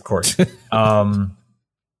 Sure, yes, of course. I'm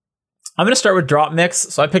going to start with Drop Mix.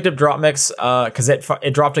 So I picked up Drop Mix because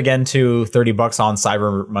it dropped again to $30 on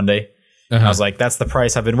Cyber Monday. And I was like, that's the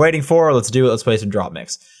price I've been waiting for. Let's do it. Let's play some Drop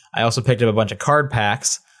Mix. I also picked up a bunch of card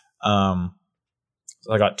packs. So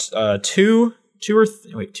I got two,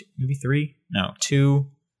 maybe three? No, two.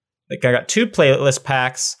 Like I got 2 playlist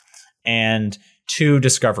packs and 2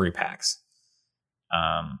 discovery packs.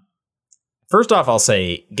 First off, I'll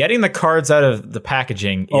say getting the cards out of the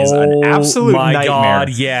packaging is an absolute nightmare. Oh my god,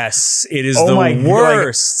 yes. It is the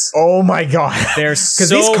worst. Oh my god. They're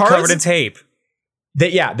so covered in tape.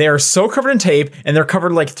 They are so covered in tape, and they're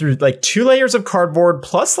covered like through like 2 layers of cardboard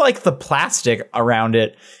plus like the plastic around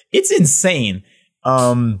it. It's insane.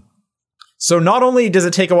 So not only does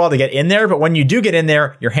it take a while to get in there, but when you do get in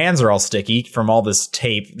there, your hands are all sticky from all this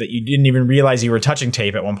tape that you didn't even realize you were touching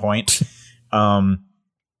tape at one point.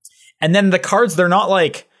 And then the cards, they're not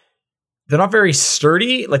very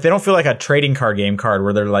sturdy. Like they don't feel like a trading card game card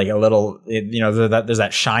where they're like a little, there's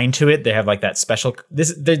that shine to it. They have like that special,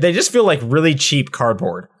 they just feel like really cheap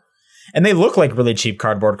cardboard. And they look like really cheap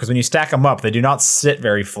cardboard because when you stack them up, they do not sit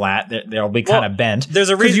very flat. They'll be kind of bent. There's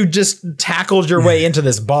a reason you just tackled your way into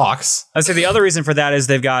this box. I'd say the other reason for that is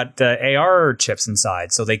they've got AR chips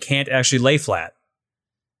inside, so they can't actually lay flat.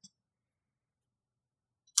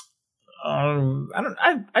 Some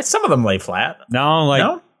of them lay flat.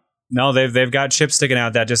 No, they've got chips sticking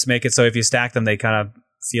out that just make it so if you stack them, they kind of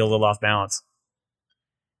feel a little off balance.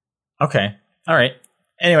 Okay, all right.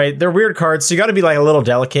 anyway, they're weird cards, so you got to be like a little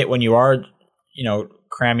delicate when you are,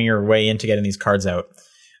 cramming your way into getting these cards out.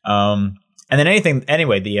 And then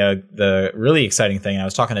the really exciting thing, I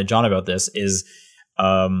was talking to John about this, is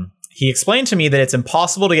he explained to me that it's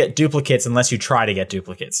impossible to get duplicates unless you try to get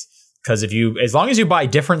duplicates. Because as long as you buy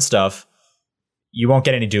different stuff, you won't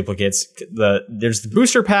get any duplicates. There's the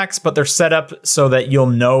booster packs, but they're set up so that you'll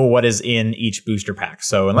know what is in each booster pack.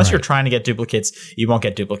 So unless you're trying to get duplicates, you won't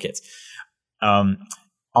get duplicates. On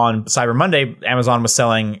Cyber Monday, Amazon was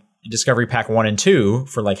selling Discovery Pack 1 and 2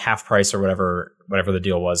 for like half price or whatever the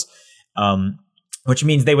deal was. Which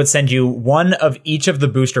means they would send you one of each of the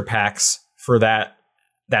booster packs for that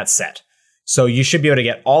set. So you should be able to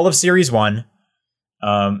get all of Series 1,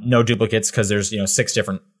 no duplicates, because there's 6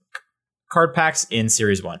 different card packs in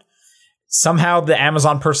Series 1. Somehow the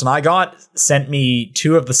Amazon person I got sent me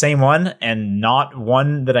 2 of the same one and not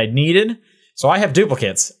one that I needed. So I have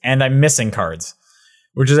duplicates and I'm missing cards,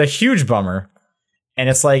 which is a huge bummer. And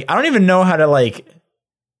it's like, I don't even know how to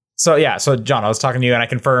So John, I was talking to you and I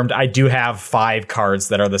confirmed I do have 5 cards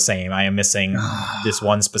that are the same. I am missing this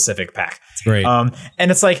one specific pack. Great.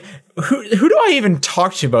 And it's like, who do I even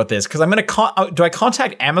talk to about this? Because I'm going to do I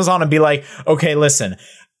contact Amazon and be like, okay, listen,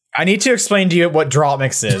 I need to explain to you what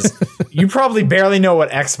DropMix is. You probably barely know what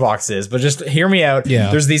Xbox is, but just hear me out.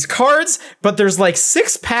 Yeah. There's these cards, but there's like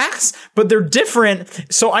 6 packs, but they're different.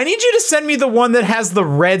 So I need you to send me the one that has the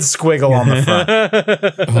red squiggle on the front.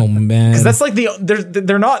 Oh man. Because that's like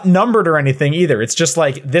they're not numbered or anything either. It's just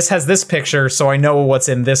like, this has this picture, so I know what's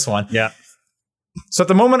in this one. Yeah. So at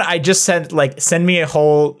the moment, I just said, send me a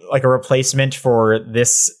whole, a replacement for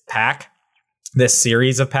this pack, this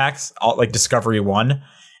series of packs, like Discovery 1.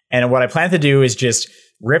 And what I plan to do is just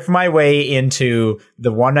rip my way into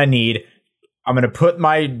the one I need. I'm going to put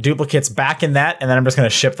my duplicates back in that, and then I'm just going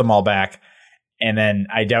to ship them all back. And then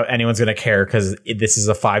I doubt anyone's going to care because this is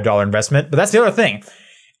a $5 investment. But that's the other thing.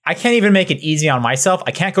 I can't even make it easy on myself.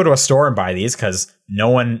 I can't go to a store and buy these because no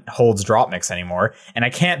one holds DropMix anymore. And I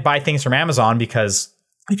can't buy things from Amazon because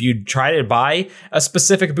if you try to buy a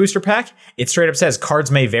specific booster pack, it straight up says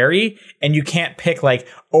cards may vary, and you can't pick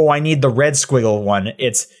I need the red squiggle one.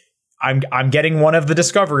 It's I'm getting one of the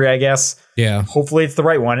Discovery, I guess. Yeah. Hopefully it's the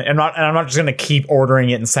right one. I'm not just going to keep ordering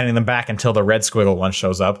it and sending them back until the red squiggle one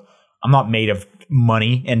shows up. I'm not made of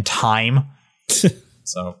money and time.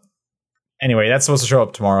 So anyway, that's supposed to show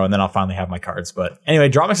up tomorrow, and then I'll finally have my cards. But anyway,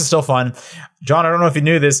 DropMix is still fun. John, I don't know if you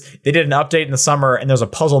knew this. They did an update in the summer, and there's a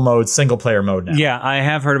puzzle mode, single player mode now. Yeah, I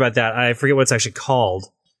have heard about that. I forget what it's actually called.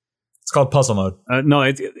 It's called puzzle mode. No,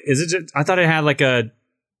 is it just, I thought it had a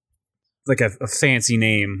fancy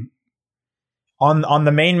name. On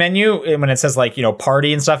the main menu, when it says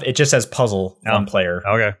party and stuff, it just says puzzle one player.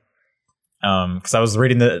 Okay. Because I was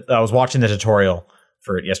watching the tutorial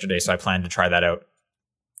for it yesterday, so I plan to try that out.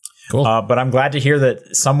 Cool. But I'm glad to hear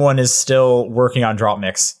that someone is still working on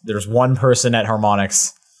DropMix. There's one person at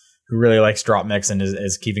Harmonix who really likes DropMix and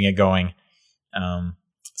is keeping it going.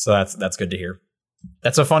 So that's good to hear.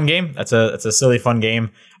 That's a fun game. That's a silly fun game.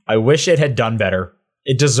 I wish it had done better.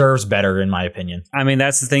 It deserves better, in my opinion. I mean,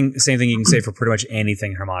 that's the same thing you can say for pretty much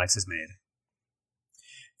anything Harmonix has made.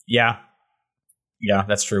 Yeah,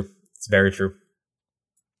 that's true. It's very true.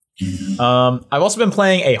 I've also been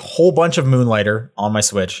playing a whole bunch of Moonlighter on my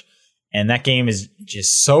Switch, and that game is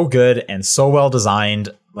just so good and so well designed.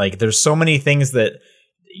 There's so many things that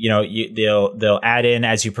they'll add in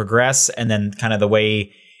as you progress, and then kind of the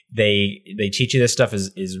way they teach you this stuff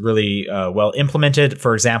is really well implemented.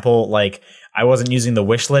 For example, I wasn't using the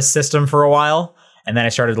wish list system for a while, and then I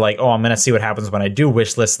started I'm going to see what happens when I do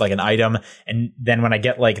wish list an item, and then when I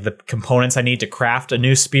get the components I need to craft a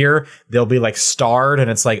new spear, they'll be starred,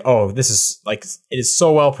 and it's this is it is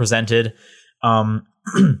so well presented. One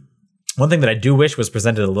thing that I do wish was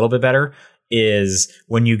presented a little bit better is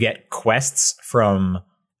when you get quests from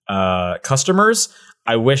customers.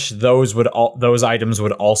 I wish those items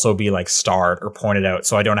would also be starred or pointed out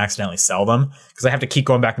so I don't accidentally sell them, because I have to keep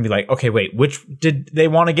going back and be okay, wait, which did they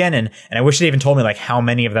want again? And I wish they even told me how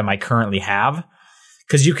many of them I currently have,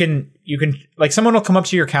 because you can someone will come up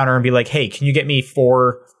to your counter and be hey, can you get me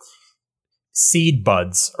 4 seed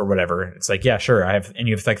buds or whatever? It's yeah, sure, I have, and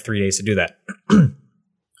you have 3 days to do that.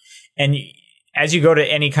 And as you go to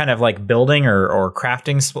any kind of building or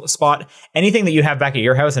crafting spot, anything that you have back at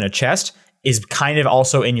your house in a chest is kind of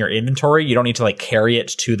also in your inventory. You don't need to carry it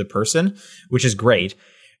to the person, which is great.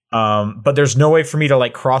 But there's no way for me to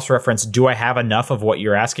cross-reference, do I have enough of what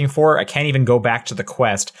you're asking for? I can't even go back to the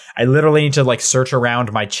quest. I literally need to search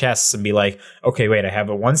around my chests and be okay, wait, I have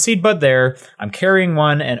a 1 seed bud there. I'm carrying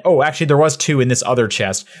 1. And actually there was 2 in this other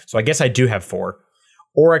chest. So I guess I do have 4.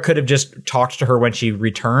 or I could have just talked to her when she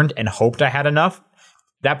returned and hoped I had enough.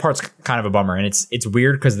 That part's kind of a bummer, and it's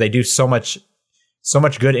weird because they do so much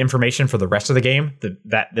good information for the rest of the game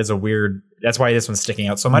that's why this one's sticking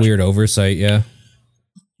out so much. Weird oversight, yeah.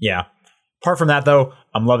 Yeah. Apart from that, though,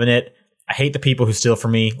 I'm loving it. I hate the people who steal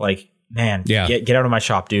from me. Like, man, get out of my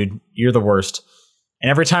shop, dude. You're the worst. And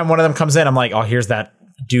every time one of them comes in, I'm like, oh, here's that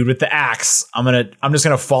dude with the axe. I'm just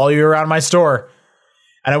gonna follow you around my store.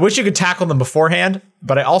 And I wish you could tackle them beforehand,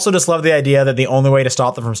 but I also just love the idea that the only way to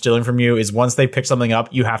stop them from stealing from you is once they pick something up,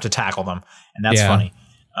 you have to tackle them, and that's funny.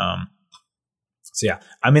 So yeah,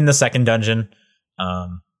 I'm in the second dungeon.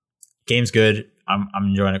 Game's good. I'm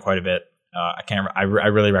enjoying it quite a bit. I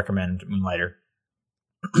really recommend Moonlighter.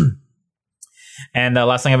 And the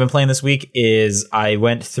last thing I've been playing this week is I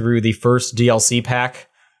went through the first DLC pack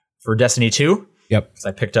for Destiny 2. Yep. So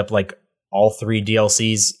I picked up like all 3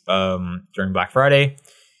 DLCs during Black Friday.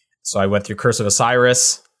 So I went through Curse of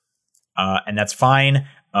Osiris, and that's fine.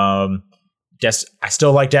 I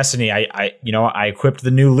still like Destiny. I equipped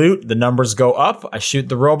the new loot. The numbers go up. I shoot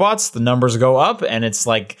the robots. The numbers go up. And it's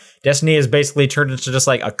like Destiny has basically turned into just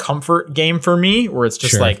like a comfort game for me, where it's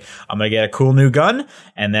just like, I'm going to get a cool new gun,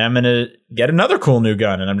 and then I'm going to get another cool new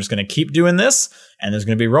gun, and I'm just going to keep doing this, and there's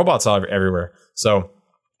going to be robots all everywhere. So,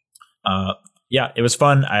 yeah, it was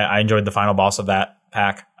fun. I enjoyed the final boss of that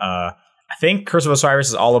pack. I think Curse of Osiris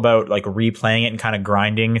is all about like replaying it and kind of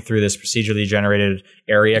grinding through this procedurally generated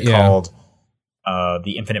area called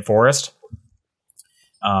the Infinite Forest,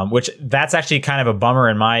 which that's actually kind of a bummer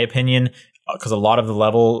in my opinion, because a lot of the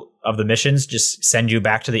level of the missions just send you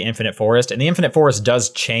back to the Infinite Forest, and the Infinite Forest does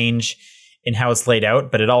change in how it's laid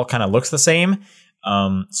out, but it all kind of looks the same.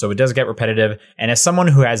 So it does get repetitive. And as someone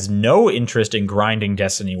who has no interest in grinding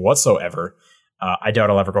Destiny whatsoever, I doubt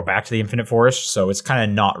I'll ever go back to the Infinite Forest. So it's kind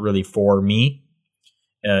of not really for me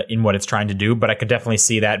in what it's trying to do. But I could definitely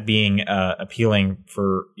see that being appealing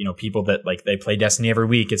for people that like they play Destiny every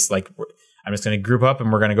week. It's like, I'm just going to group up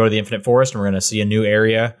and we're going to go to the Infinite Forest and we're going to see a new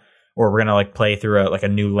area, or we're going to like play through a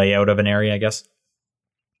new layout of an area, I guess.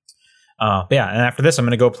 But yeah, and after this, I'm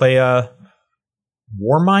going to go play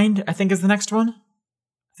Warmind, I think is the next one.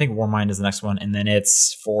 I think Warmind is the next one, and then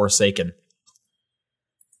it's Forsaken.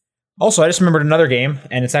 Also, I just remembered another game,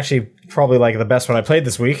 and it's actually probably like the best one I played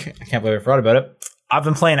this week. I can't believe I forgot about it. I've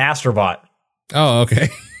been playing Astrobot. Oh, okay.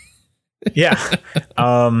 Yeah.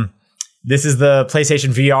 This is the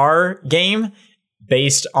PlayStation VR game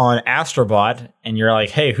based on Astrobot, and you're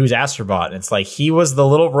like, hey, who's Astrobot? And it's like, he was the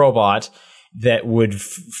little robot that would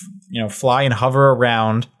fly and hover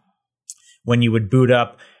around when you would boot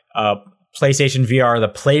up PlayStation VR, the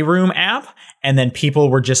Playroom app, and then people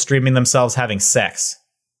were just streaming themselves having sex.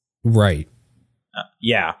 Right.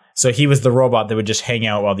 Yeah. So he was the robot that would just hang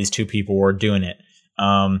out while these two people were doing it.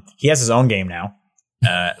 He has his own game now.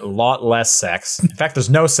 A lot less sex. In fact, there's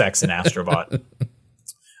no sex in Astrobot.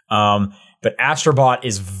 But Astrobot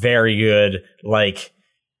is very good. Like,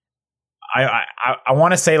 I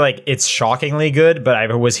want to say like it's shockingly good, but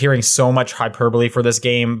I was hearing so much hyperbole for this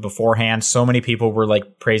game beforehand. So many people were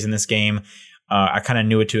like praising this game. I kind of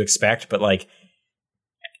knew what to expect, but like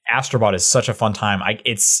Astrobot is such a fun time.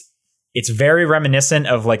 It's very reminiscent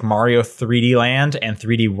of like Mario 3D Land and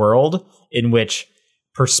 3D World, in which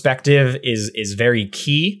perspective is very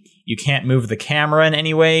key. You can't move the camera in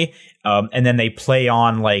any way, and then they play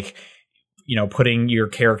on like, putting your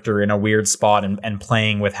character in a weird spot and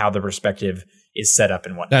playing with how the perspective is set up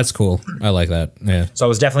and whatnot. That's cool. I like that. Yeah. So I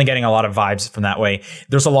was definitely getting a lot of vibes from that way.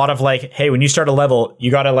 There's a lot of like, hey, when you start a level,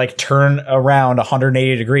 you got to like turn around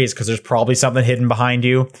 180 degrees because there's probably something hidden behind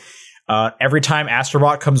you. Every time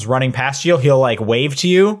Astrobot comes running past you, he'll like wave to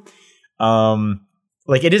you.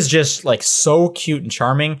 Like it is just like so cute and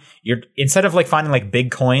charming. You're instead of like finding like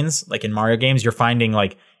big coins like in Mario games, you're finding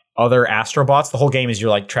like other Astrobots. The whole game is you're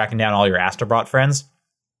like tracking down all your Astrobot friends.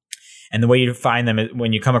 And the way you find them is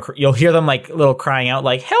when you come across, you'll hear them like little crying out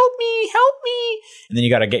like, help me, help me. And then you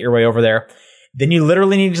got to get your way over there. Then you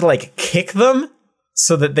literally need to like kick them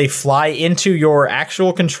so that they fly into your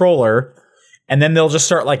actual controller. And then they'll just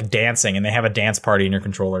start like dancing, and they have a dance party in your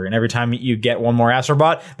controller. And every time you get one more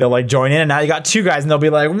Astrobot, they'll like join in. And now you got two guys, and they'll be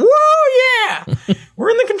like, whoa, yeah,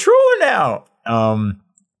 we're in the controller now.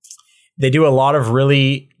 They do a lot of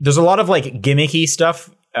there's a lot of like gimmicky stuff.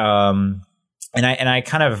 And I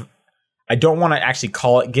don't want to actually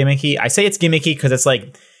call it gimmicky. I say it's gimmicky because it's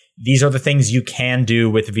like, these are the things you can do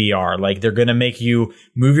with VR. Like they're going to make you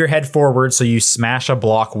move your head forward so you smash a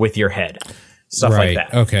block with your head. Stuff like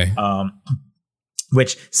that. Okay.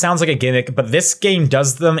 Which sounds like a gimmick, but this game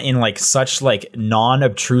does them in like such like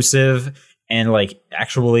non-obtrusive and like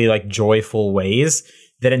actually like joyful ways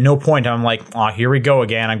that at no point I'm like, oh, here we go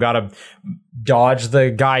again. I've got to dodge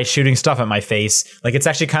the guy shooting stuff at my face. Like, it's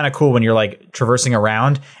actually kind of cool when you're like traversing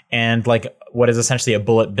around and like what is essentially a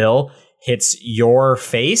bullet bill hits your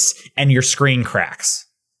face and your screen cracks.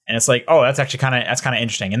 And it's like, oh, that's kind of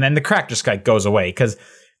interesting. And then the crack just like goes away because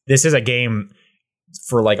this is a game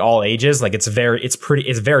for like all ages. Like it's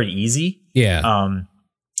very easy. Yeah.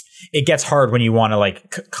 It gets hard when you want to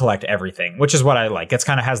like collect everything, which is what I like. It's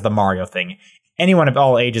kind of has the Mario thing. Anyone of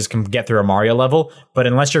all ages can get through a Mario level, but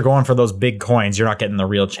unless you're going for those big coins, you're not getting the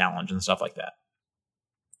real challenge and stuff like that.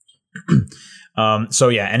 So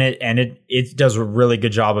yeah, and it does a really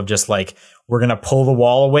good job of just like, we're going to pull the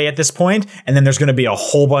wall away at this point, and then there's going to be a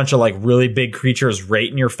whole bunch of like really big creatures right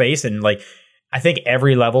in your face. And like, I think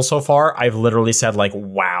every level so far, I've literally said like,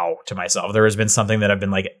 wow to myself. There has been something that I've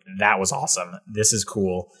been like, that was awesome. This is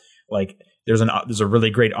cool. Like there's a really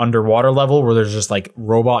great underwater level where there's just like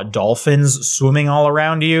robot dolphins swimming all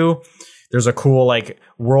around you. There's a cool like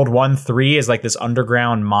World 1-3 is like this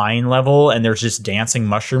underground mine level, and there's just dancing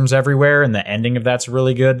mushrooms everywhere. And the ending of that's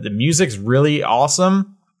really good. The music's really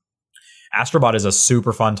awesome. Astrobot is a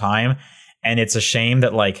super fun time, and it's a shame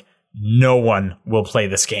that like no one will play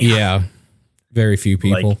this game. Yeah, very few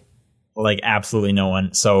people. Like absolutely no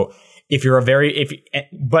one. So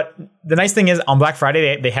but the nice thing is on Black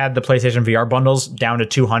Friday they had the PlayStation VR bundles down to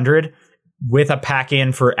 200 with a pack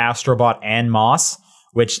in for Astrobot and Moss,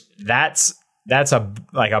 which that's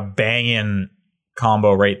a banging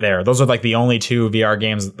combo right there. Those are like the only two VR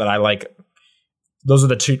games that I like. Those are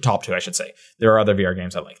the top two, I should say. There are other VR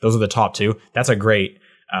games I like. Those are the top two. That's a great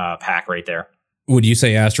pack right there. Would you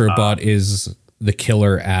say Astrobot is the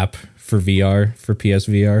killer app for VR, for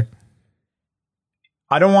PSVR?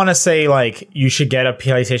 I don't want to say like you should get a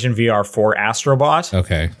PlayStation VR for Astrobot.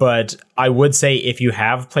 Okay. But I would say if you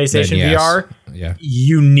have PlayStation VR, yeah,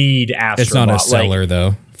 you need Astrobot. It's not a seller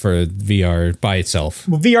though for VR by itself.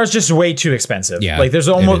 Well, VR is just way too expensive. Yeah, like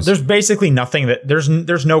there's basically nothing that there's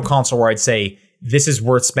no console where I'd say this is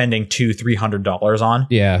worth spending $200-$300 on.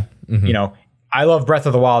 Yeah. Mm-hmm. You know, I love Breath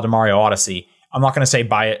of the Wild and Mario Odyssey. I'm not going to say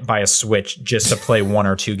buy a Switch just to play one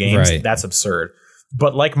or two games. Right. That's absurd.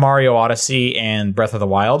 But like Mario Odyssey and Breath of the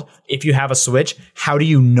Wild, if you have a Switch, how do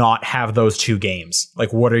you not have those two games?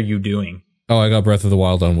 Like, what are you doing? Oh, I got Breath of the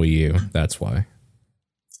Wild on Wii U. That's why.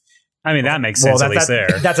 I mean, that makes sense, at least there.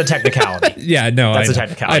 That's a technicality. Yeah, no, that's a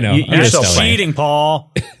technicality. I know. You're still cheating,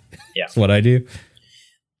 Paul. Yeah. That's what I do.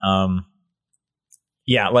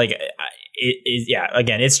 Yeah, like,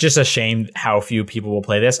 again, it's just a shame how few people will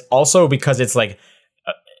play this. Also, because it's like,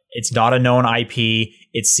 it's not a known IP.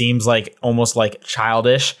 It seems like almost like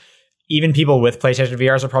childish. Even people with PlayStation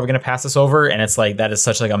VRs are probably going to pass this over, and it's like that is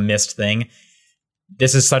such like a missed thing.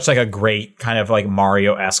 This is such like a great kind of like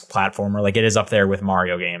Mario-esque platformer. Like it is up there with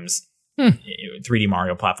Mario games, 3D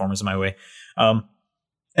Mario platformers in my way. And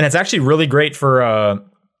it's actually really great for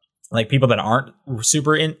like people that aren't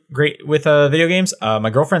super great with video games. My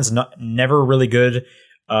girlfriend's never really good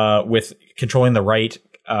with controlling the right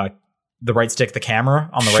stick, the camera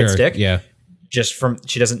on the right stick. Yeah. Just from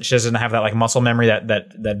she doesn't have that like muscle memory,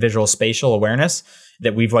 that visual spatial awareness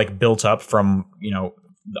that we've like built up from, you know,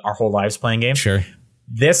 our whole lives playing games. Sure.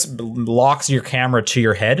 This locks your camera to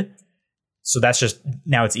your head. So that's just,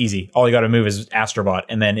 now it's easy. All you got to move is Astrobot,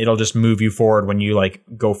 and then it'll just move you forward when you like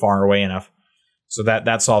go far away enough. So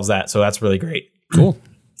that solves that. So that's really great. Cool.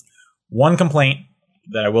 One complaint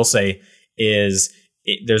that I will say is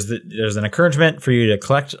there's an encouragement for you to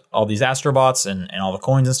collect all these Astrobots and all the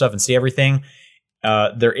coins and stuff and see everything.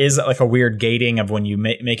 There is like a weird gating of when you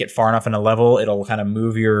make it far enough in a level, it'll kind of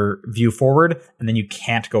move your view forward, and then you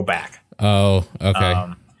can't go back. Oh,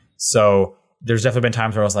 okay. So there's definitely been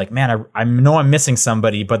times where I was like, man, I know I'm missing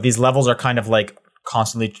somebody, but these levels are kind of like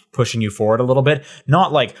constantly pushing you forward a little bit.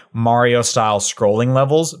 Not like Mario style scrolling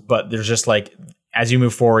levels, but there's just like, as you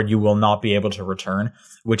move forward, you will not be able to return,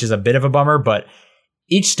 which is a bit of a bummer, but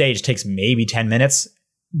each stage takes maybe 10 minutes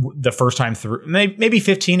the first time through, maybe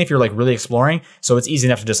 15 if you're like really exploring. So it's easy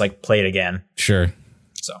enough to just like play it again. Sure.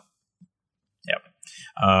 So,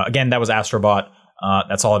 yeah. Again, that was Astrobot.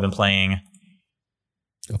 That's all I've been playing.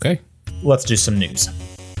 Okay. Let's do some news.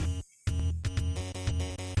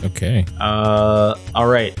 Okay. All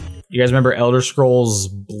right. You guys remember Elder Scrolls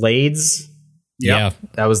Blades? Yeah.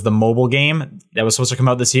 That was the mobile game that was supposed to come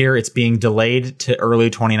out this year. It's being delayed to early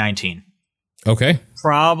 2019. Okay.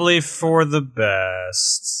 Probably for the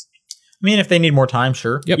best. I mean, if they need more time,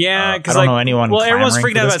 sure. Yep. Yeah, because I don't know anyone. Well, everyone's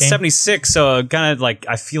freaked out about game. 76, so kind of like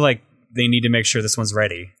I feel like they need to make sure this one's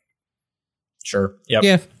ready. Sure. Yep.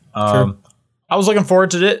 Yeah. Sure. I was looking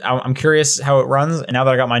forward to it. I'm curious how it runs, and now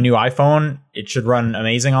that I got my new iPhone, it should run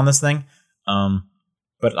amazing on this thing.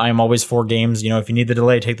 but I am always for games. If you need the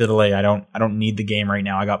delay, take the delay. I don't need the game right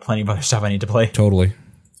now. I got plenty of other stuff I need to play. Totally.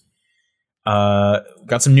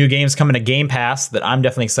 Got some new games coming to Game Pass that I'm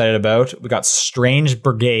definitely excited about. We got Strange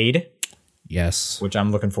Brigade. Yes. Which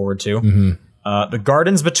I'm looking forward to. Mm-hmm. The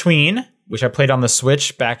Gardens Between, which I played on the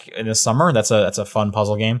Switch back in the summer. That's a fun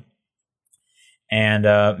puzzle game. And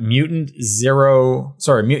Mutant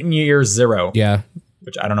Year Zero. Yeah.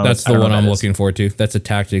 Which I don't know. That's the one I'm looking forward to. That's a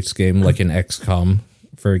tactics game like an XCOM,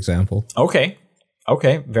 for example. Okay.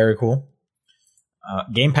 Very cool.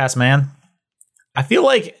 Game Pass, man. I feel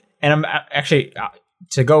like, and I'm actually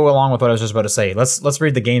to go along with what I was just about to say. Let's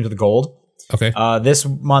read the games with gold. Okay. This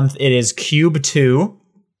month it is Cube 2.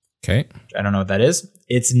 Okay. I don't know what that is.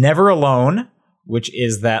 It's Never Alone, which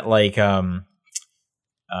is that like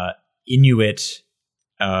Inuit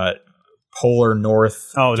Polar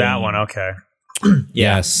North. Oh, that game. one. Okay.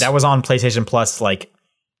 Yes. That was on PlayStation Plus like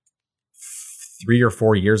 3 or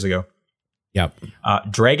 4 years ago. Yep.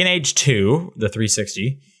 Dragon Age 2, the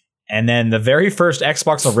 360. And then the very first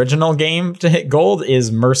Xbox original game to hit gold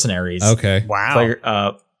is Mercenaries. Okay.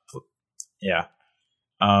 Wow. Yeah.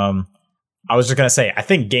 I was just going to say, I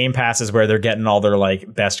think Game Pass is where they're getting all their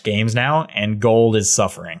like best games now, and gold is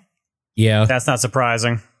suffering. Yeah. That's not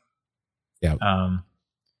surprising. Yeah.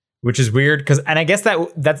 Which is weird and I guess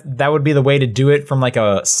that would be the way to do it from like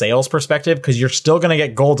a sales perspective, because you're still going to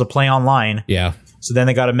get gold to play online. Yeah. So then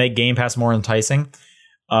they got to make Game Pass more enticing.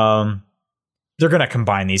 They're going to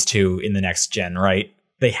combine these two in the next gen, right?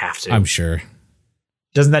 They have to. I'm sure.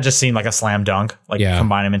 Doesn't that just seem like a slam dunk? Like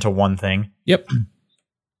combine them into one thing? Yep.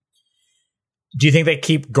 Do you think they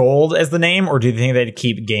keep gold as the name, or do you think they'd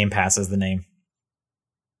keep Game Pass as the name?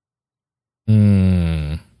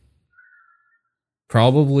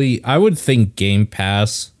 Probably, I would think Game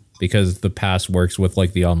Pass, because the pass works with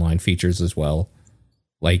like the online features as well.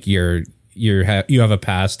 Like you have a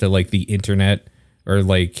pass to like the internet or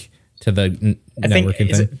like to the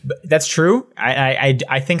networking thing. That's true.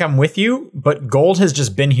 I think I'm with you, but gold has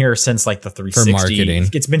just been here since like the 360. For marketing.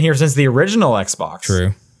 It's been here since the original Xbox.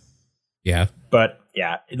 True. Yeah. But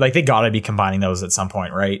yeah, like they got to be combining those at some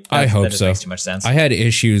point, right? I hope that just so. Makes too much sense. I had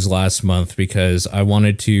issues last month because I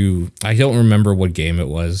wanted to. I don't remember what game it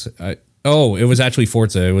was. It was actually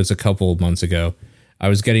Forza. It was a couple of months ago. I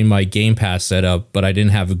was getting my Game Pass set up, but I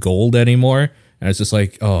didn't have gold anymore. And I was just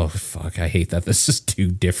like, oh fuck, I hate that. This is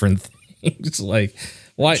two different things. Like,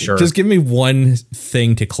 why? Sure. Just give me one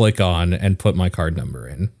thing to click on and put my card number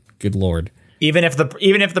in. Good lord. Even if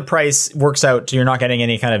the price works out to you're not getting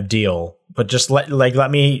any kind of deal, but just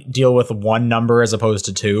let me deal with one number as opposed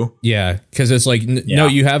to two. Yeah, because it's like no,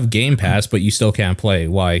 you have Game Pass, but you still can't play.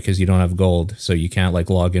 Why? Because you don't have gold, so you can't like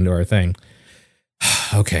log into our thing.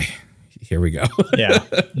 Okay, here we go. Yeah,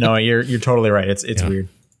 no, you're totally right. It's weird.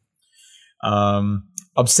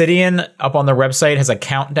 Obsidian up on their website has a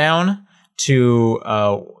countdown to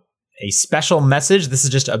a special message. This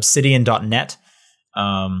is just obsidian.net.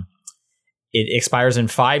 It expires in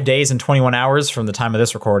 5 days and 21 hours from the time of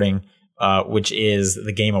this recording, which is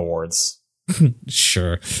the Game Awards.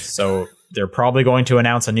 Sure. So they're probably going to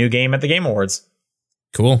announce a new game at the Game Awards.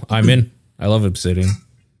 Cool. I'm in. I love Obsidian.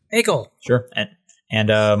 Eagle. Sure. And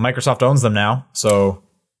Microsoft owns them now, so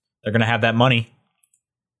they're going to have that money.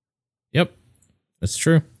 Yep. That's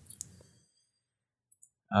true.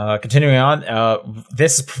 Continuing on,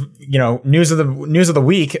 this news of the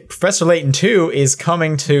week. Professor Layton 2 is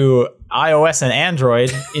coming to iOS and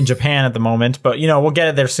Android in Japan at the moment, but we'll get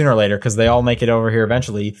it there sooner or later because they all make it over here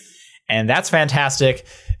eventually, and that's fantastic.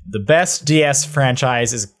 The best DS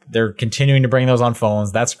franchise is they're continuing to bring those on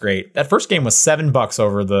phones. That's great. That first game was $7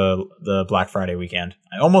 over the Black Friday weekend.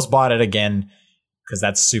 I almost bought it again because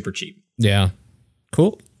that's super cheap. Yeah.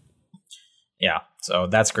 Cool. Yeah. So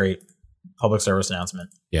that's great. Public service announcement.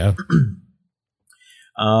 Yeah.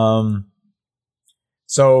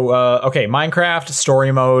 Okay, Minecraft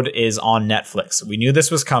story mode is on Netflix. We knew this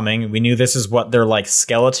was coming. We knew this is what their like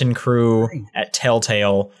skeleton crew at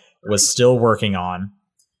Telltale was still working on.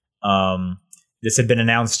 This had been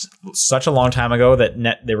announced such a long time ago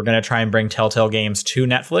that they were going to try and bring Telltale games to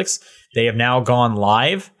Netflix. They have now gone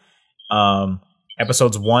live.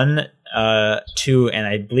 Episodes 1, 2, and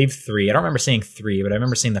I believe 3. I don't remember seeing 3, but I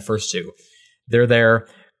remember seeing the first 2. They're there.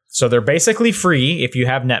 So they're basically free if you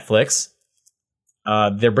have Netflix.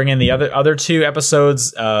 They're bringing the other 2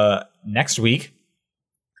 episodes next week.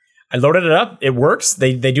 I loaded it up. It works.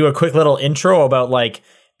 They do a quick little intro about like,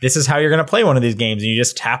 this is how you're going to play one of these games. And you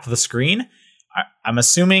just tap the screen. I'm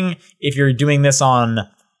assuming if you're doing this on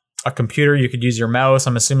a computer, you could use your mouse.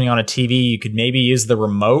 I'm assuming on a TV, you could maybe use the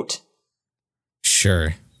remote.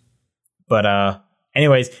 Sure. But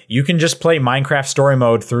anyways, you can just play Minecraft story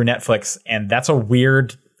mode through Netflix, and that's a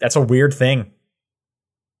weird thing.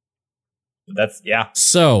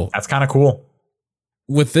 So that's kind of cool.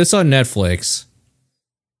 With this on Netflix,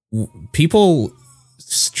 people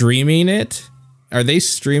streaming it, are they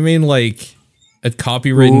streaming like a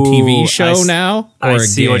copywritten TV show now? Or I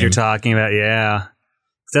see what you're talking about. Yeah.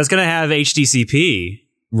 That's going to have HDCP.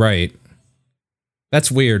 Right.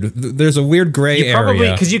 That's weird. There's a weird gray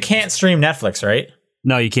area. Because you can't stream Netflix, right?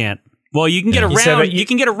 No, you can't. Well, you can get around. You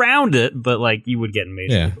can get around it, but like you would get in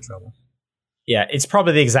major trouble. Yeah, it's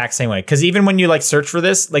probably the exact same way. Because even when you like search for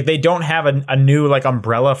this, like they don't have a new like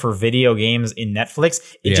umbrella for video games in Netflix.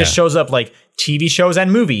 It just shows up like TV shows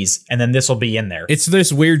and movies, and then this will be in there. It's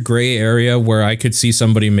this weird gray area where I could see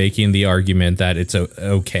somebody making the argument that it's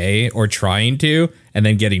okay or trying to, and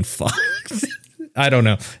then getting fucked. I don't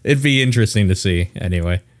know. It'd be interesting to see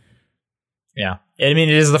anyway. Yeah, I mean,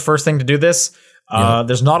 it is the first thing to do this.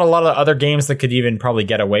 There's not a lot of other games that could even probably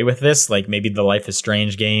get away with this, like maybe the Life is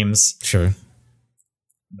Strange games. Sure.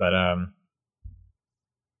 But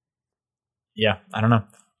yeah, I don't know.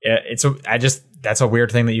 That's a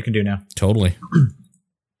weird thing that you can do now. Totally.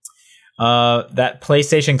 That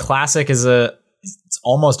PlayStation Classic it's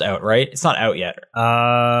almost out, right? It's not out yet.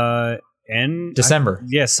 In December.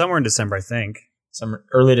 Somewhere in December, I think.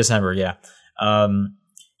 Early December, yeah.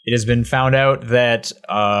 It has been found out that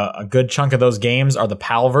a good chunk of those games are the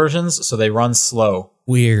PAL versions, so they run slow.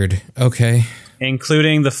 Weird. Okay.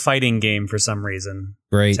 Including the fighting game for some reason.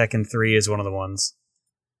 Right. Tekken 3 is one of the ones.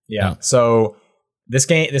 Yeah. So this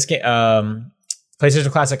game,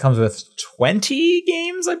 PlayStation Classic comes with 20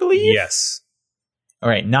 games, I believe. Yes. All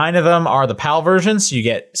right, 9 of them are the PAL versions.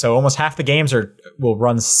 So almost half the games will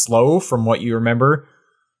run slow from what you remember,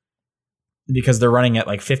 because they're running at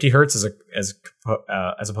like 50 hertz as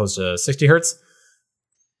opposed to 60 hertz.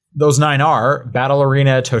 Those 9 are Battle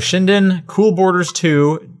Arena Toshinden, Cool Borders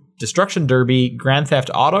 2, Destruction Derby, Grand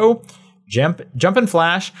Theft Auto, Jumpin'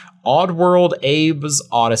 Flash, Oddworld, Abe's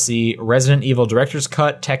Odyssey, Resident Evil Director's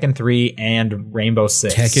Cut, Tekken 3, and Rainbow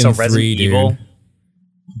Six. Tekken 3, dude. Evil.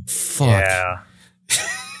 Fuck. Yeah.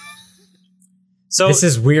 So this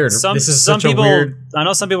is weird. This is such a weird. I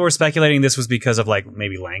know some people were speculating this was because of like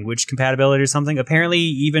maybe language compatibility or something. Apparently,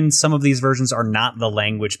 even some of these versions are not the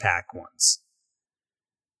language pack ones.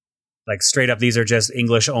 Like straight up, these are just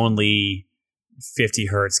English only 50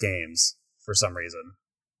 hertz games for some reason.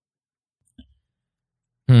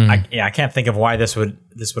 I can't think of why this would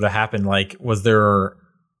have happened. Like, was there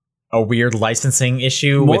a weird licensing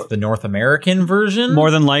issue with the North American version?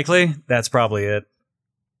 More than likely, that's probably it.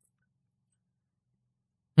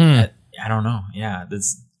 I don't know. Yeah,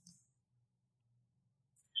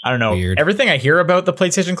 I don't know. Weird. Everything I hear about the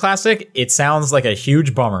PlayStation Classic, it sounds like a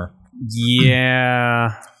huge bummer.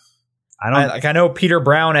 Yeah. I know Peter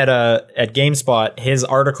Brown at GameSpot, his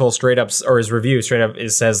article straight up, or his review straight up,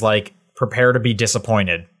 says like, prepare to be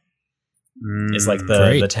disappointed. Is like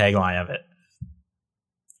the tagline of it.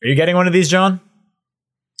 Are you getting one of these, John?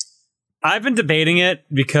 I've been debating it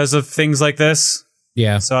because of things like this.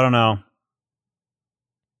 Yeah. So I don't know.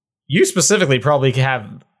 You specifically probably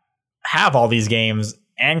have all these games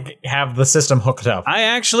and have the system hooked up. I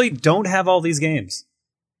actually don't have all these games.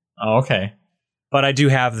 Oh, okay. But I do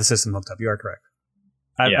have the system hooked up. You are correct.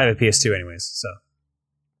 I have a PS2 anyways, so.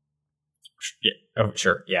 Yeah. Oh,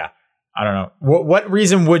 sure. Yeah. I don't know. What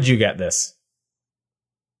reason would you get this?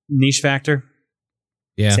 Niche factor.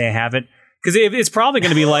 Yeah. Say I have it. Because it's probably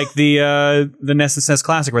going to be like the NES and SNES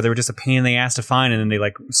Classic, where they were just a pain in the ass to find, and then they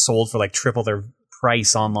like sold for like triple their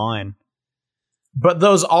price online. But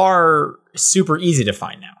those are super easy to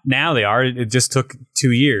find now. Now they are. It just took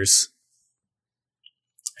 2 years.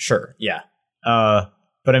 Sure. Yeah.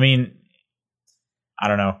 But I mean, I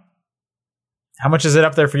don't know. How much is it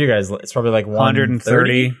up there for you guys? It's probably like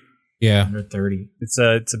 130. Yeah. 130. It's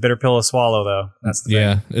a bitter pill to swallow, though. That's the thing.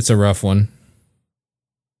 Yeah, it's a rough one.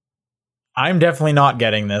 I'm definitely not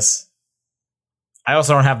getting this. I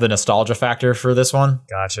also don't have the nostalgia factor for this one.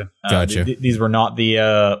 Gotcha. These were not the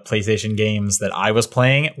PlayStation games that I was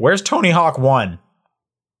playing. Where's Tony Hawk 1?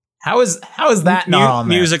 How is that not on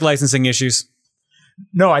there? Music licensing issues.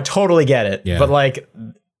 No, I totally get it. Yeah. But like,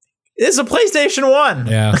 it's a PlayStation 1.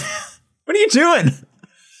 Yeah. What are you doing?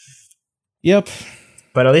 Yep.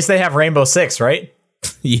 But at least they have Rainbow Six, right?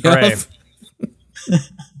 Yep. Right.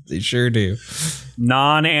 They sure do.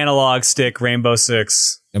 Non-analog stick Rainbow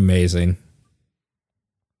Six. Amazing.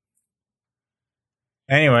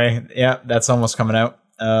 Anyway, yeah, that's almost coming out.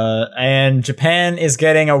 And Japan is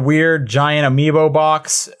getting a weird giant amiibo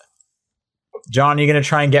box. John, you're going to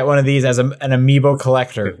try and get one of these as an amiibo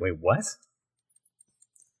collector. Wait, what?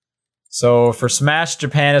 So for Smash,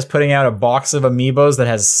 Japan is putting out a box of amiibos that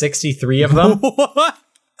has 63 of them. What?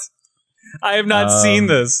 I have not seen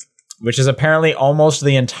this. Which is apparently almost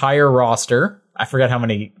the entire roster. I forgot how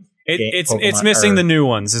many. It's missing the new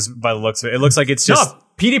ones, is by the looks of it. It looks like it's just. No,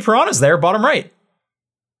 PD Piranha's there, bottom right.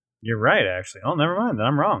 You're right, actually. Oh, never mind. Then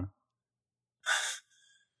I'm wrong.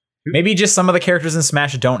 Maybe just some of the characters in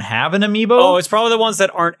Smash don't have an amiibo. Oh, it's probably the ones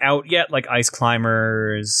that aren't out yet, like Ice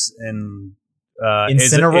Climbers and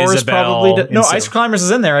Incineroar's probably. No, Ice Climbers is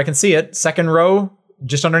in there. I can see it. Second row,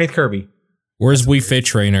 just underneath Kirby. Where's Wii Fit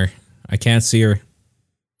Trainer? I can't see her.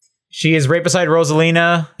 She is right beside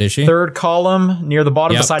Rosalina. Is she? Third column near the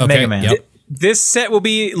bottom beside Mega Man. Yep. This set will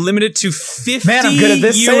be limited to 50 Man, I'm good at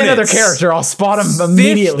this. units. Say another character. I'll spot him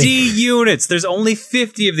immediately. 50 units. There's only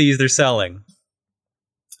 50 of these they're selling.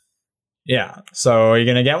 Yeah. So are you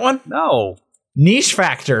going to get one? No. Niche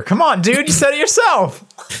factor. Come on, dude. You said it yourself.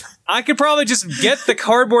 I could probably just get the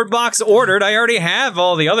cardboard box ordered. I already have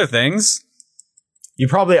all the other things. You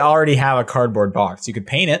probably already have a cardboard box. You could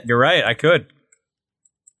paint it. You're right. I could.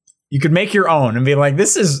 You could make your own and be like,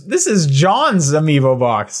 this is John's amiibo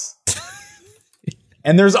box.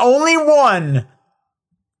 And there's only one.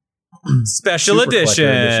 Special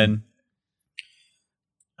edition.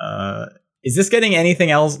 Is this getting anything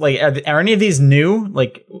else? Like, are any of these new?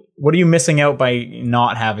 Like, what are you missing out by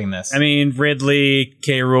not having this? I mean, Ridley,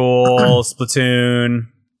 K. Rool, Splatoon.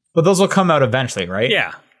 But those will come out eventually, right?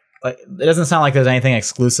 Yeah. Like, it doesn't sound like there's anything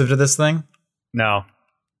exclusive to this thing. No.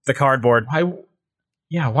 The cardboard.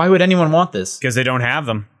 Why would anyone want this? Because they don't have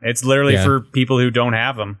them. It's literally for people who don't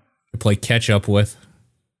have them. To play catch up with.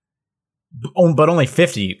 Oh, but only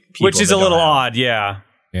 50 people. Which is a little odd, yeah.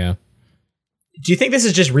 Yeah. Do you think this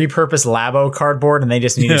is just repurposed Labo cardboard and they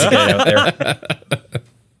just needed to get it out there?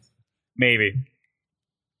 Maybe.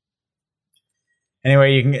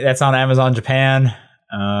 Anyway, that's on Amazon Japan.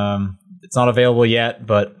 It's not available yet,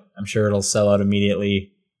 but I'm sure it'll sell out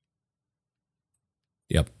immediately.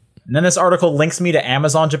 Yep. And then this article links me to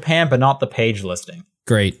Amazon Japan, but not the page listing.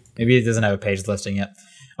 Great. Maybe it doesn't have a page listing yet.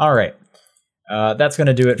 All right. That's going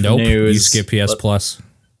to do it for nope, news. You skip PS Plus.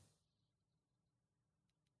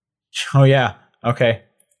 Oh, yeah. Okay.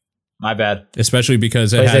 My bad. Especially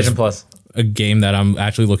because it PlayStation has Plus. A game that I'm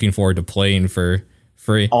actually looking forward to playing for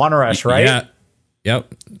free. Onrush, right? Yeah.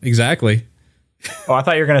 Yep. Exactly. Oh, I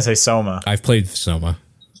thought you were going to say Soma. I've played Soma.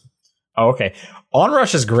 Oh, okay.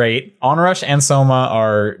 Onrush is great. Onrush and Soma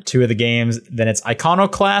are two of the games. Then it's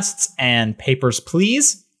Iconoclasts and Papers,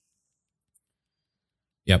 Please.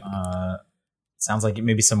 Yep. Sounds like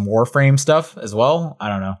maybe some Warframe stuff as well. I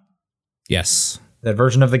don't know. Yes. That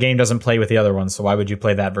version of the game doesn't play with the other ones, so why would you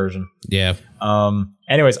play that version? Yeah.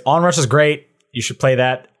 Anyways, Onrush is great. You should play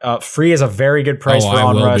that. Free is a very good price for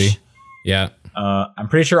Onrush. Yeah. I'm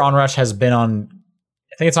pretty sure Onrush has been on.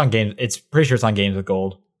 I think it's on Games. It's pretty sure it's on Games with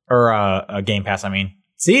Gold or Game Pass. I mean,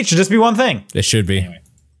 see, it should just be one thing. It should be. Anyway,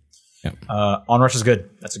 yep. Onrush is good.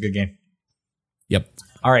 That's a good game. Yep.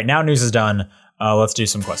 All right, now news is done. Let's do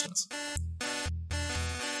some questions.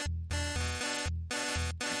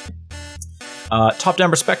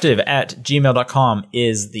 topdownperspective@gmail.com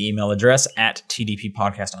is the email address. At TDP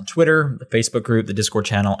Podcast on Twitter, the Facebook group, the Discord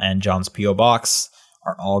channel, and John's P.O. Box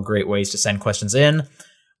are all great ways to send questions in.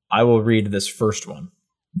 I will read this first one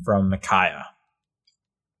from Micaiah.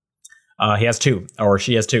 He has two, or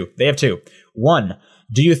she has two. They have two. One,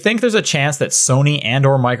 do you think there's a chance that Sony and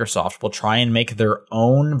or Microsoft will try and make their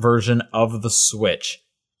own version of the Switch?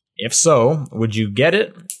 If so, would you get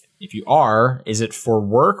it? If you are, is it for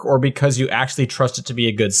work or because you actually trust it to be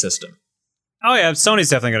a good system? Oh yeah, Sony's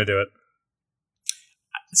definitely going to do it.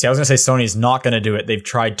 See, I was going to say Sony's not going to do it. They've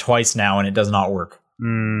tried twice now and it does not work.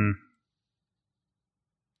 I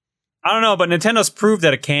don't know, but Nintendo's proved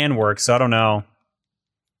that it can work, so I don't know.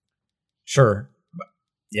 Sure.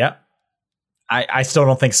 Yeah. I still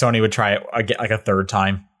don't think Sony would try it like a third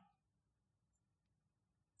time.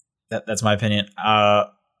 That's my opinion.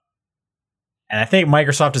 And I think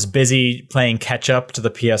Microsoft is busy playing catch up to the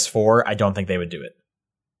PS4. I don't think they would do it.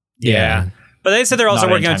 Yeah. But they said they're also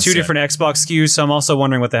working on two different Xbox SKUs, so I'm also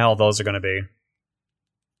wondering what the hell those are going to be.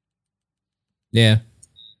 Yeah.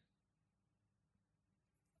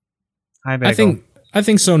 I think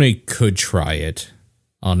Sony could try it,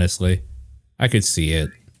 honestly. I could see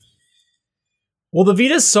it. Well, the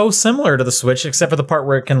Vita is so similar to the Switch, except for the part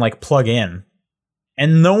where it can like plug in.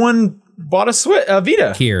 And no one bought a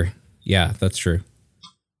Vita. Here. Yeah, that's true.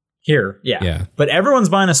 Here, yeah. Yeah. But everyone's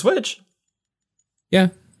buying a Switch. Yeah.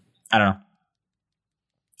 I don't know.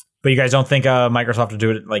 But you guys don't think Microsoft would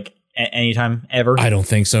do it like anytime ever? I don't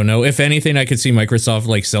think so. No. If anything, I could see Microsoft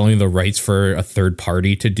like selling the rights for a third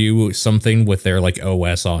party to do something with their like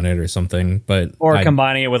OS on it or something. But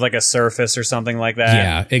combining it with like a Surface or something like that.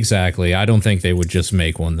 Yeah, exactly. I don't think they would just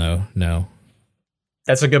make one though. No.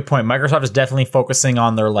 That's a good point. Microsoft is definitely focusing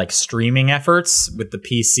on their like streaming efforts with the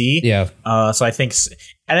PC. Yeah. So I think,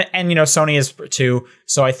 and Sony is too.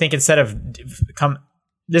 So I think instead of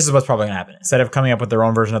this is what's probably going to happen. Instead of coming up with their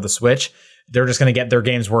own version of the Switch, they're just going to get their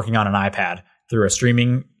games working on an iPad through a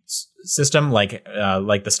streaming system like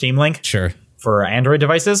the Steam Link. Sure. For Android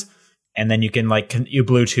devices, and then you can you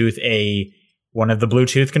Bluetooth one of the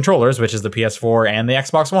Bluetooth controllers, which is the PS4 and the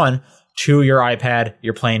Xbox One, to your iPad.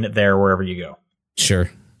 You're playing it there wherever you go.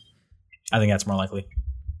 Sure. I think that's more likely.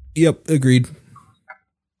 Yep, agreed. There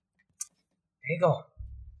you go.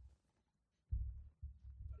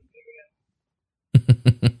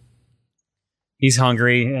 He's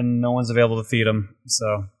hungry and no one's available to feed him,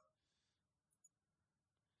 so.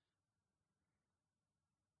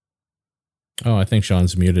 Oh, I think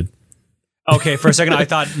Sean's muted. Okay, for a second I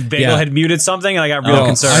thought Bagel had muted something and I got real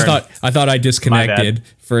concerned. I thought I disconnected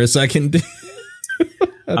for a second.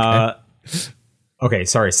 Okay. Okay,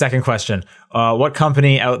 sorry. Second question. What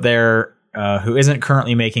company out there who isn't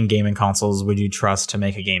currently making gaming consoles would you trust to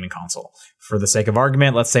make a gaming console? For the sake of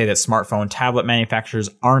argument, let's say that smartphone tablet manufacturers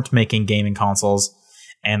aren't making gaming consoles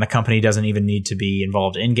and the company doesn't even need to be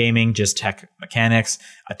involved in gaming, just tech mechanics,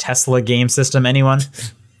 a Tesla game system, anyone?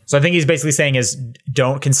 So I think he's basically saying is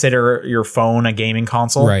don't consider your phone a gaming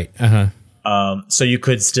console. Right. Uh-huh. So you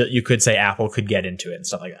could say Apple could get into it and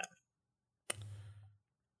stuff like that.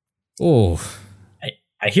 Oh,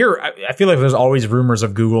 I feel like there's always rumors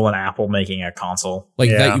of Google and Apple making a console.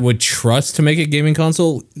 That you would trust to make a gaming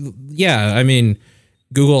console? Yeah, I mean,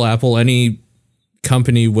 Google, Apple, any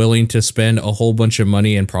company willing to spend a whole bunch of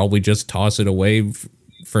money and probably just toss it away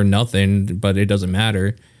for nothing, but it doesn't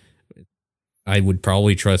matter. I would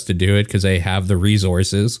probably trust to do it because they have the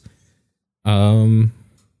resources. I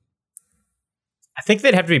think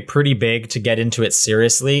they'd have to be pretty big to get into it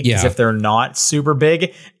seriously. Because if they're not super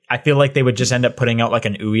big, I feel like they would just end up putting out like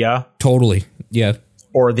an Ouya. Totally. Yeah.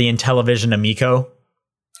 Or the Intellivision Amico.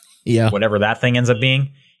 Yeah. Whatever that thing ends up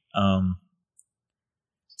being.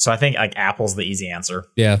 So I think like Apple's the easy answer.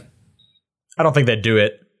 Yeah. I don't think they'd do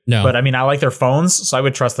it. No. But I mean, I like their phones, so I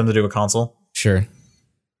would trust them to do a console. Sure.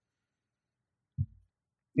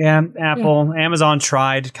 Yeah, Apple. Yeah. Amazon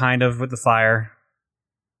tried kind of with the Fire.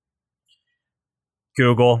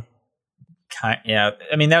 Google. Yeah,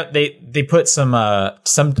 I mean they put some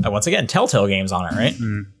once again Telltale games on it, right?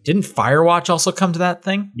 Didn't Firewatch also come to that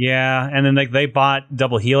thing? Yeah, and then they bought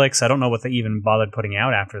Double Helix. I don't know what they even bothered putting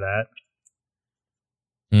out after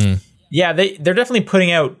that. Yeah, they're definitely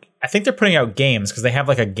putting out. I think they're putting out games because they have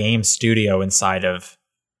like a game studio inside of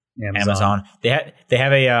Amazon. They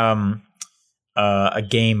have a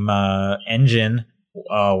game engine.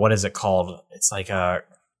 What is it called? It's like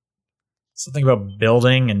something about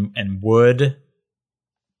building and wood.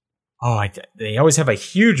 Oh, they always have a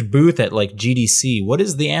huge booth at like GDC. What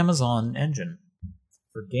is the Amazon engine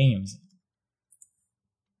for games?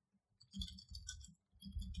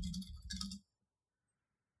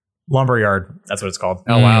 Lumberyard. That's what it's called.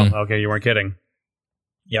 Oh, wow. Okay, you weren't kidding.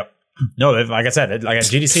 Yep. No, like I said, like at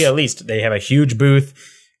GDC at least, they have a huge booth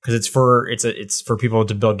because it's for people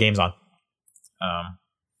to build games on.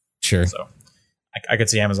 Sure. So I could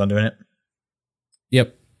see Amazon doing it.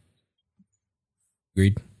 Yep.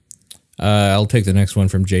 Agreed. I'll take the next one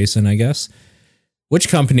from Jason, I guess. Which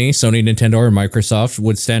company, Sony, Nintendo, or Microsoft,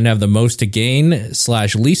 would stand to have the most to gain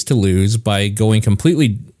 / least to lose by going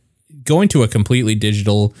to a completely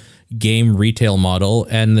digital game retail model,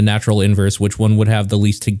 and the natural inverse, which one would have the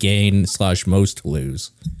least to gain / most to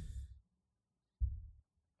lose?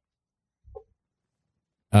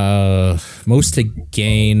 Most to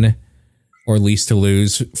gain or least to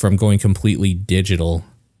lose from going completely digital.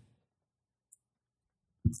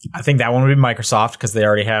 I think that one would be Microsoft because they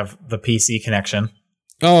already have the PC connection.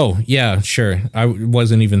 Oh, yeah, sure. I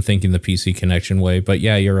wasn't even thinking the PC connection way, but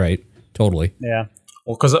yeah, you're right. Totally. Yeah.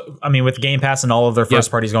 Well, because, I mean, with Game Pass and all of their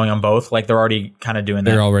first parties going on both, like they're already kind of doing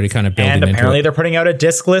that. They're already kind of building into it. And apparently they're putting out a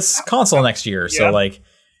discless console next year. So, like...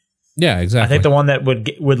 Yeah, exactly. I think the one that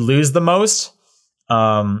would lose the most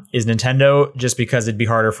is Nintendo, just because it'd be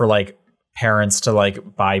harder for, like, parents to,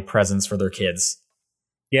 like, buy presents for their kids.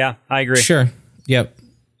 Yeah, I agree. Sure. Yep.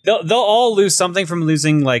 They'll all lose something from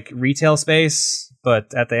losing, like, retail space,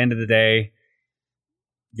 but at the end of the day,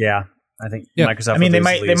 yeah, I think Microsoft. I mean, they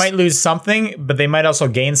might lose something, but they might also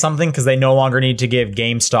gain something because they no longer need to give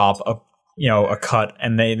GameStop a cut,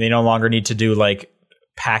 and they no longer need to do like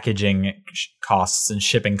packaging costs and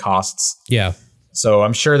shipping costs. Yeah. So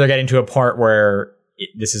I'm sure they're getting to a part where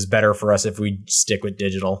this is better for us if we stick with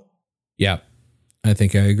digital. Yeah, I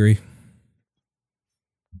think I agree.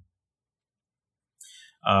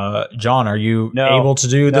 John, are you able to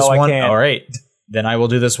do this one? Can't. All right. Then I will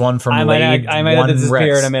do this one from I might have to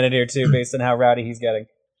disappear Rex. in a minute here too, based on how rowdy he's getting.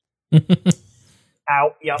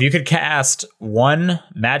 Ow. Yep. If you could cast one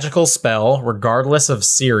magical spell, regardless of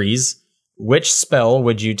series, which spell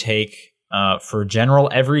would you take for general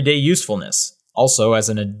everyday usefulness? Also, as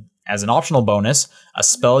an optional bonus, a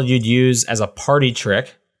spell you'd use as a party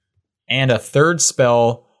trick, and a third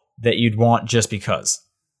spell that you'd want just because.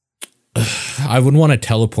 I would want a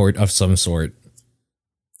teleport of some sort.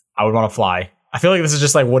 I would want to fly. I feel like this is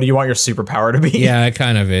just like, what do you want your superpower to be? Yeah, it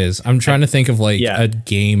kind of is. I'm trying to think of like a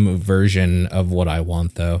game version of what I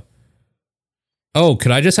want, though. Oh,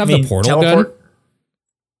 could I just have the portal gun?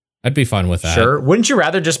 I'd be fine with that. Sure. Wouldn't you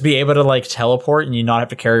rather just be able to like teleport and you not have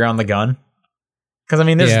to carry around the gun? Because I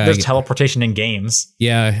mean, there's teleportation in games.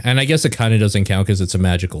 Yeah, and I guess it kind of doesn't count because it's a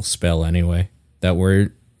magical spell anyway that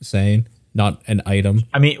we're saying, not an item.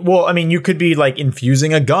 I mean, you could be like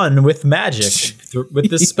infusing a gun with magic with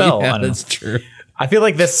this spell. Yeah, that's true. I feel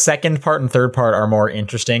like this second part and third part are more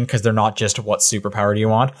interesting because they're not just what superpower do you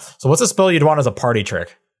want. So what's a spell you'd want as a party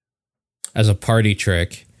trick? As a party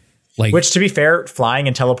trick, like, which to be fair, flying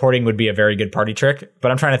and teleporting would be a very good party trick.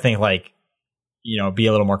 But I'm trying to think like, be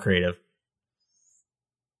a little more creative.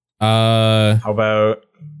 How about?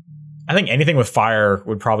 I think anything with fire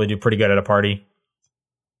would probably do pretty good at a party.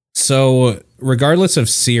 So, regardless of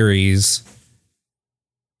series,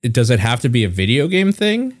 does it have to be a video game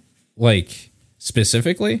thing? Like,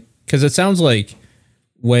 specifically? Because it sounds like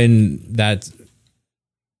when that's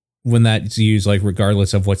used, like,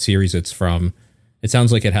 regardless of what series it's from, it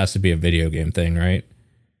sounds like it has to be a video game thing, right?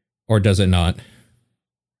 Or does it not?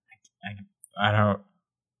 I don't...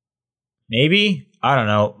 Maybe? I don't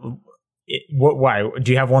know. Why?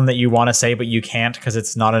 Do you have one that you want to say, but you can't because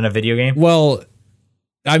it's not in a video game? Well...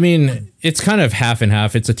 I mean, it's kind of half and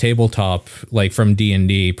half. It's a tabletop, like from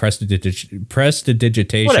D&D.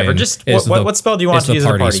 Prestidigitation. Whatever. Just what spell do you want to use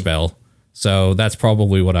as a party spell? So that's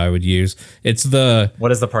probably what I would use. It's the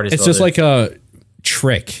what is the party? It's spell just like a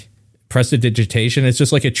trick. Prestidigitation. It's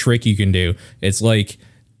just like a trick you can do. It's like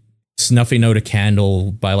snuffing out a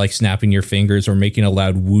candle by like snapping your fingers or making a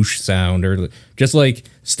loud whoosh sound or just like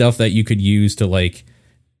stuff that you could use to like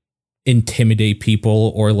intimidate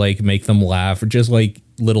people or like make them laugh or just like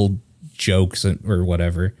little jokes or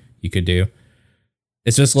whatever you could do.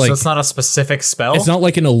 It's just like, so it's not a specific spell. It's not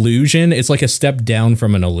like an illusion. It's like a step down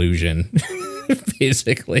from an illusion,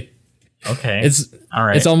 basically. Okay. It's all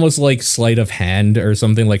right. It's almost like sleight of hand or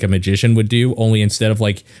something like a magician would do, only instead of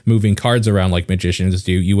like moving cards around like magicians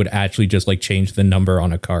do, you would actually just like change the number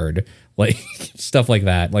on a card, like stuff like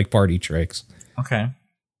that, like party tricks. Okay.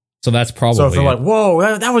 So that's probably. So if they're like,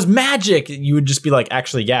 "Whoa, that was magic," you would just be like,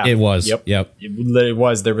 "Actually, yeah, it was." Yep. It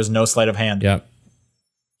was. There was no sleight of hand. Yep.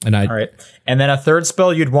 All right. And then a third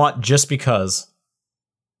spell you'd want just because.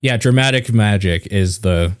 Yeah, dramatic magic is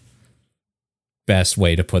the best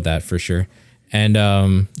way to put that for sure.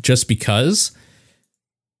 And just because.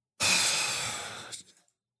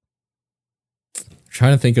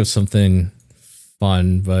 Trying to think of something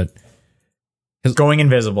fun, but going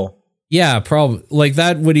invisible. Yeah, probably. Like,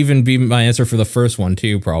 that would even be my answer for the first one,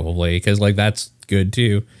 too, probably. Because, like, that's good,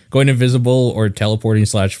 too. Going invisible or teleporting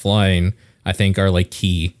 / flying, I think, are, like,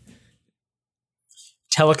 key.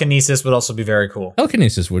 Telekinesis would also be very cool.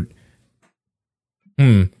 Telekinesis would...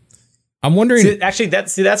 I'm wondering...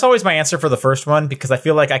 That's always my answer for the first one, because I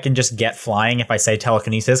feel like I can just get flying if I say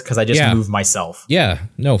telekinesis, because I just move myself. Yeah,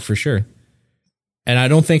 no, for sure. And I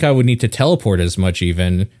don't think I would need to teleport as much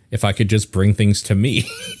even if I could just bring things to me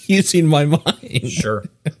using my mind. Sure.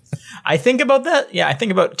 I think about that. Yeah, I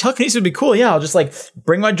think about telekinesis would be cool. Yeah, I'll just like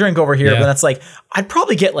bring my drink over here. Yeah. But that's like, I'd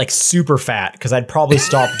probably get like super fat because I'd probably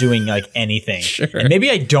stop doing like anything. Sure. And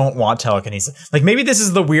maybe I don't want telekinesis. Like maybe this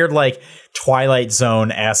is the weird like Twilight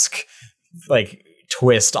Zone-esque like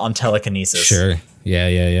twist on telekinesis. Sure.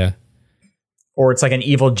 Yeah. Or it's like an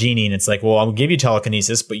evil genie and it's like, well, I'll give you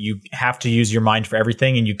telekinesis, but you have to use your mind for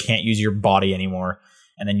everything and you can't use your body anymore.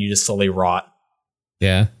 And then you just slowly rot.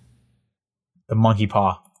 Yeah. The monkey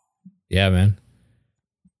paw. Yeah, man.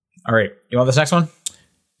 All right. You want this next one?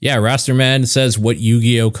 Yeah, Rasterman says, what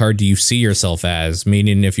Yu-Gi-Oh card do you see yourself as?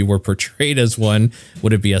 Meaning if you were portrayed as one,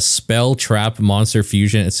 would it be a spell, trap, monster,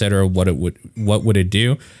 fusion, etc.? What would it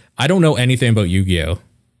do? I don't know anything about Yu-Gi-Oh,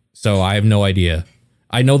 so I have no idea.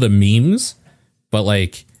 I know the memes, but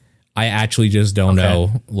like I actually just don't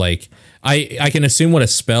know. Like I can assume what a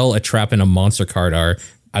spell, a trap, and a monster card are.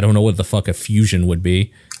 I don't know what the fuck a fusion would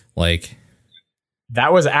be. Like,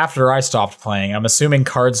 that was after I stopped playing. I'm assuming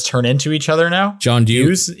cards turn into each other now. John, do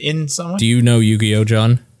you in some way? Do you know Yu-Gi-Oh,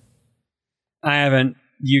 John? I haven't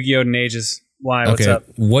Yu-Gi-Oh in ages. Why? What's up?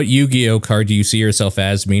 What Yu-Gi-Oh card do you see yourself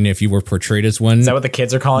as? Mean if you were portrayed as one? Is that what the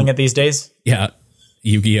kids are calling it these days? Yeah,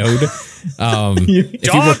 Yu-Gi-Oh.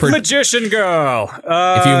 Dark Magician Girl.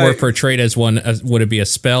 If you were portrayed as one, would it be a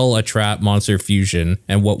spell, a trap, monster, fusion,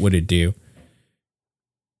 and what would it do?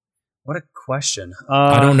 What a question.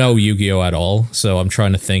 I don't know Yu-Gi-Oh at all, so I'm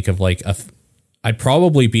trying to think of like I'd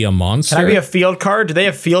probably be a monster. Can I be a field card? Do they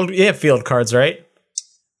have field? They have field cards, right?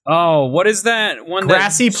 Oh, what is that one?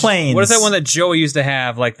 Grassy Plains. What is that one that Joey used to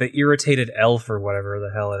have? Like the irritated elf or whatever the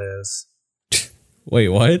hell it is. Wait,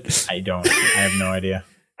 what? I have no idea.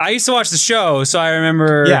 I used to watch the show, so I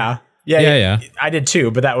remember. Yeah. I did too,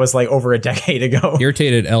 but that was like over a decade ago.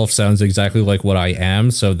 Irritated elf sounds exactly like what I am,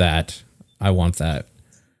 so that I want that.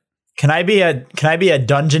 Can I be a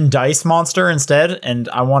dungeon dice monster instead? And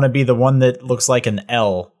I want to be the one that looks like an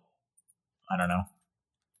L. I don't know.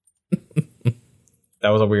 That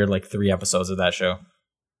was a weird 3 episodes of that show.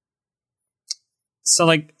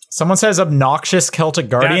 So someone says obnoxious Celtic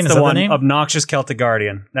Guardian. That's is the that one. the name? Obnoxious Celtic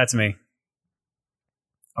Guardian. That's me.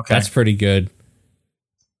 Okay, that's pretty good.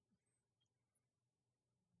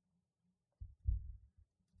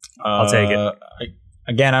 I'll take it.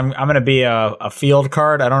 Again, I'm going to be a field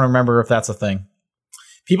card. I don't remember if that's a thing.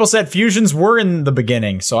 People said fusions were in the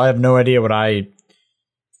beginning, so I have no idea what I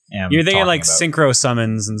am. You're thinking like about. synchro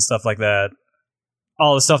summons and stuff like that.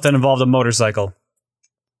 All the stuff that involved a motorcycle.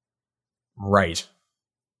 Right.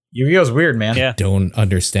 Yu-Gi-Oh's weird, man. Yeah. Don't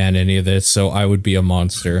understand any of this, so I would be a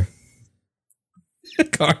monster.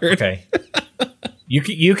 Card. Okay.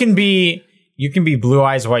 You can be Blue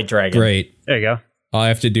Eyes White Dragon. Great. There you go. All I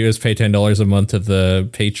have to do is pay $10 a month to the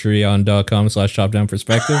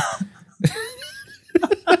patreon.com/shopdownperspective.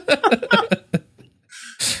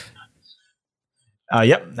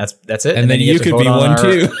 Yep, that's it. And then you could be one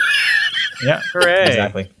too. Yeah, hooray.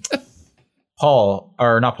 Exactly.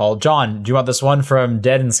 John, do you want this one from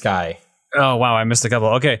Dead in Sky? Oh, wow, I missed a couple.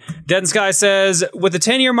 Okay. Dead in Sky says, with the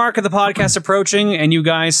 10-year mark of the podcast approaching and you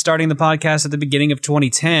guys starting the podcast at the beginning of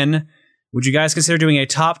 2010, would you guys consider doing a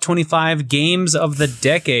top 25 games of the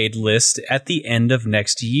decade list at the end of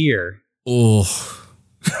next year? Oh.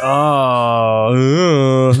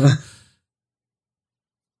 Oh.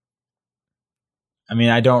 I mean,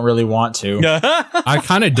 I don't really want to. I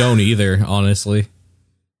kind of don't either, honestly.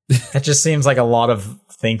 That just seems like a lot of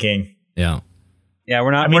thinking. Yeah. Yeah,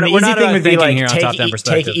 we're not. I mean, we're the easy not thing would be here on Top 10 take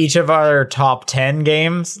Perspective. each of our top 10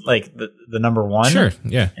 games, like the number one. Sure,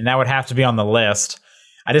 yeah. And that would have to be on the list.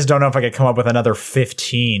 I just don't know if I could come up with another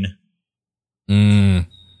 15.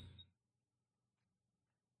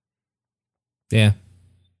 Yeah.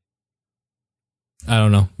 I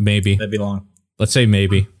don't know. Maybe. That'd be long. Let's say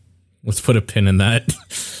maybe. Let's put a pin in that.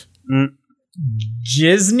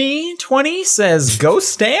 Disney20 says,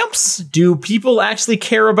 Ghost Stamps? Do people actually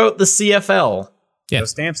care about the CFL? Yeah.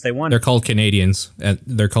 Those stamps, they won. They're called Canadians.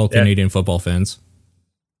 They're called Canadian football fans.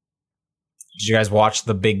 Did you guys watch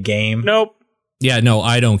the big game? Nope. Yeah, no,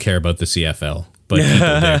 I don't care about the CFL, but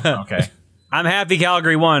people do. Okay. I'm happy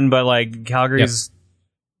Calgary won, but Calgary's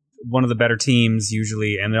one of the better teams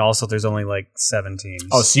usually, and also there's only 7 teams.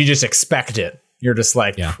 Oh, so you just expect it. You're just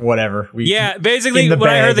whatever. Basically, when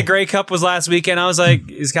I heard the Grey Cup was last weekend, I was like,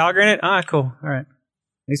 is Calgary in it? Ah, cool. All right. At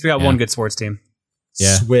least we got one good sports team.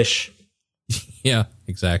 Yeah. Swish. Yeah,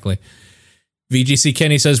 exactly. VGC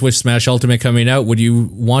Kenny says, with Smash Ultimate coming out, would you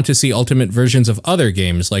want to see ultimate versions of other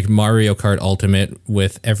games like Mario Kart Ultimate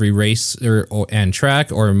with every race and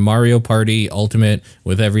track, or Mario Party Ultimate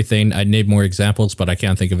with everything? I'd need more examples, but I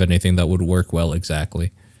can't think of anything that would work well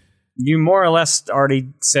exactly. You more or less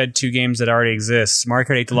already said 2 games that already exist. Mario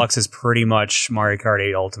Kart 8 Deluxe is pretty much Mario Kart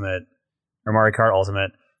 8 Ultimate, or Mario Kart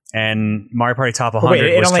Ultimate, and Mario Party Top 100 Wait,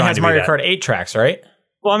 it was only trying has to be Mario that. Kart 8 tracks, right?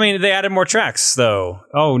 Well, I mean, they added more tracks, though.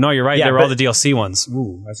 Oh, no, you're right. Yeah, they were all the DLC ones.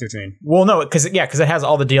 Ooh, I see what you mean. Well, no, because it has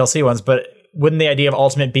all the DLC ones, but wouldn't the idea of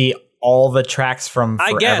Ultimate be all the tracks from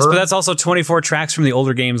forever? I guess, but that's also 24 tracks from the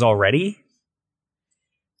older games already.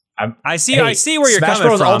 I see where you're Smash coming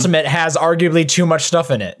Bros. from. Ultimate has arguably too much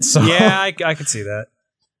stuff in it. So Yeah, I could see that.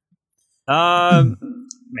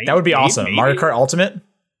 Maybe, that would be awesome. maybe. Mario Kart Ultimate?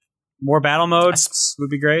 More battle modes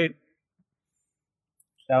would be great.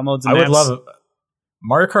 Battle modes and I would maps. love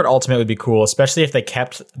Mario Kart Ultimate would be cool, especially if they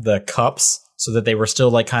kept the cups so that they were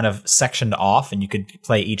still kind of sectioned off and you could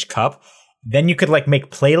play each cup. Then you could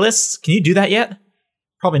make playlists. Can you do that yet?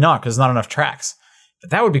 Probably not, because there's not enough tracks.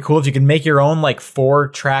 But that would be cool if you could make your own like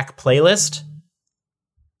 4-track playlist.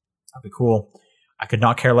 That'd be cool. I could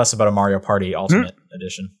not care less about a Mario Party Ultimate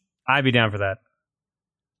Edition. I'd be down for that.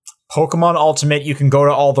 Pokemon Ultimate, you can go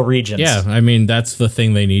to all the regions. Yeah, I mean, that's the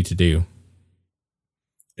thing they need to do.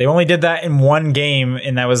 They only did that in one game,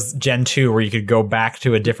 and that was Gen 2, where you could go back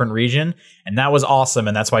to a different region, and that was awesome,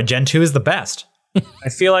 and that's why Gen 2 is the best. I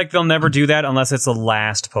feel like they'll never do that unless it's the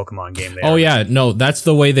last Pokemon game they Oh, yeah, no, that's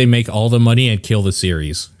the way they make all the money and kill the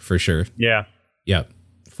series, for sure. Yeah. Yeah,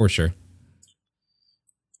 for sure.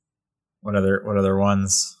 What other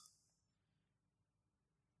ones?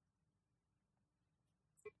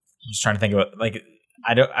 I'm just trying to think about, like,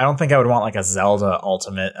 I don't think I would want like a Zelda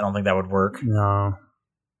Ultimate. I don't think that would work. No.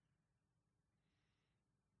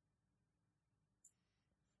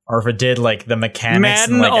 Or if it did, like the mechanics,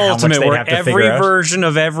 Madden and, like, Ultimate, how much they'd where have to every figure out. version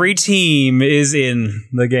of every team is in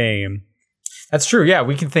the game. That's true. Yeah,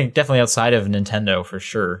 we can think definitely outside of Nintendo for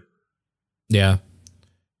sure. Yeah.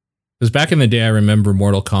 Because back in the day, I remember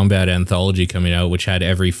Mortal Kombat Anthology coming out, which had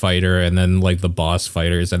every fighter and then like the boss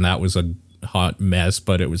fighters, and that was a hot mess,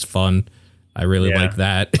 but it was fun. I really liked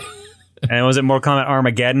that. And was it Mortal Kombat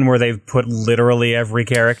Armageddon, where they've put literally every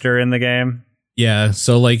character in the game? Yeah,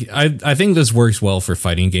 so like I think this works well for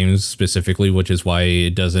fighting games specifically, which is why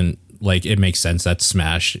it doesn't like it makes sense that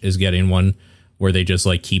Smash is getting one where they just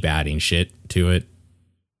like keep adding shit to it.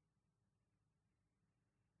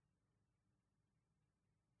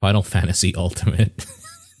 Final Fantasy Ultimate.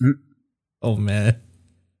 Oh man.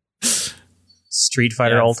 Street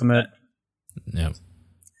Fighter Ultimate. Yeah.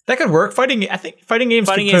 That could work. I think fighting games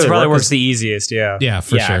probably works the easiest, yeah. Yeah,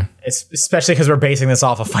 for sure. Especially because we're basing this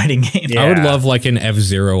off a fighting game. I would love like an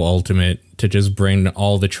F-Zero Ultimate to just bring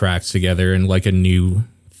all the tracks together in like a new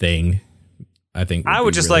thing. I think I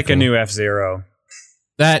would just really like cool. A new F-Zero.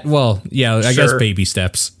 That, well, yeah, I guess baby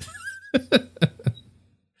steps. It's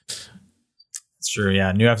true,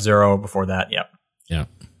 yeah. New F-Zero before that, yep. Yeah.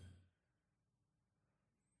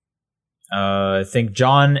 I think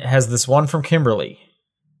John has this one from Kimberly.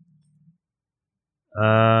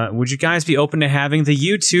 Would you guys be open to having the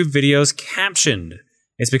YouTube videos captioned?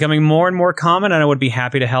 It's becoming more and more common, and I would be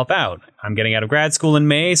happy to help out. I'm getting out of grad school in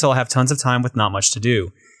May, so I'll have tons of time with not much to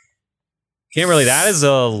do. Kimberly, that is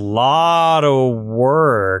a lot of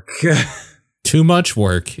work. Too much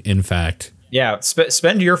work, in fact. Yeah,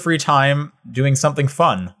 spend your free time doing something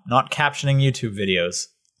fun, not captioning YouTube videos.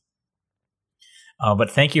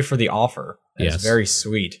 But thank you for the offer. It's very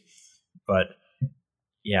sweet. But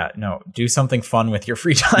yeah, no, do something fun with your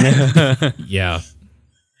free time. Yeah.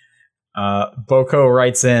 Boko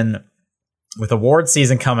writes in, with award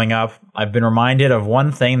season coming up, I've been reminded of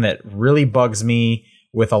one thing that really bugs me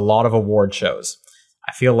with a lot of award shows.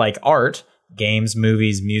 I feel like art, games,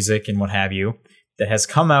 movies, music, and what have you, that has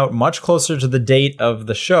come out much closer to the date of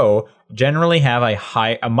the show generally have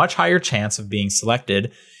a much higher chance of being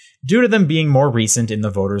selected due to them being more recent in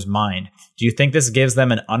the voter's mind. Do you think this gives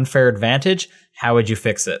them an unfair advantage? How would you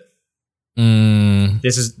fix it?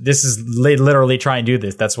 This is literally trying to do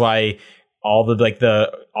this. That's why all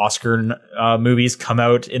the Oscar movies come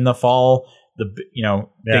out in the fall.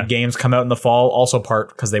 Big games come out in the fall, also part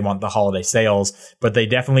because they want the holiday sales, but they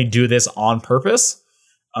definitely do this on purpose.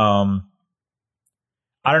 I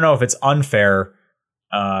don't know if it's unfair.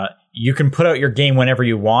 You can put out your game whenever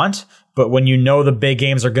you want, but when you know the big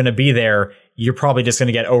games are going to be there, you're probably just going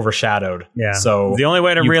to get overshadowed. Yeah. So the only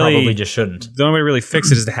way to probably just shouldn't. The only way to really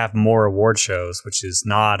fix it is to have more award shows, which is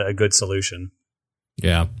not a good solution.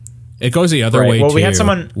 Yeah. It goes the other way too. We had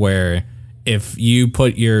someone where if you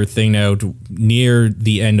put your thing out near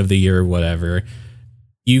the end of the year or whatever,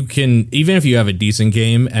 you can, even if you have a decent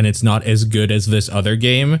game and it's not as good as this other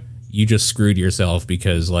game, you just screwed yourself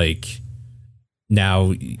because like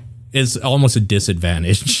now it's almost a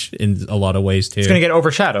disadvantage in a lot of ways too. It's going to get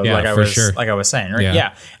overshadowed, yeah, like I was saying, right?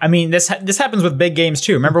 Yeah. I mean, this happens with big games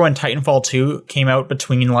too. Remember when Titanfall 2 came out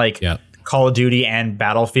between Call of Duty and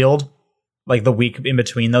Battlefield, like the week in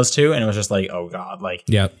between those two, and it was just like, oh god, like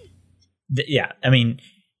I mean,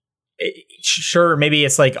 sure, maybe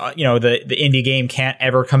it's like the indie game can't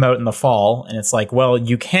ever come out in the fall, and it's like, well,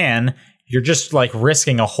 you can. You're just like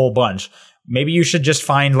risking a whole bunch. Maybe you should just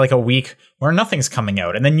find like a week where nothing's coming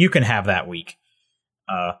out, and then you can have that week.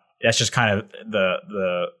 That's just kind of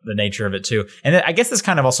the nature of it too. And I guess this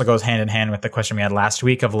kind of also goes hand in hand with the question we had last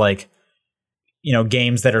week of like,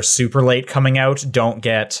 games that are super late coming out don't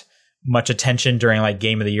get much attention during like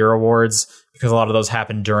Game of the Year awards because a lot of those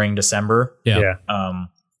happen during December. Yeah.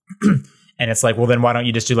 And it's like, well, then why don't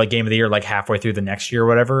you just do like Game of the Year like halfway through the next year or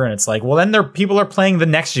whatever? And it's like, well, then people are playing the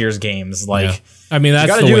next year's games. Like, I mean, that's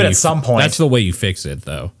you got to do it at some point. That's the way you fix it,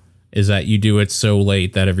 though. is that you do it so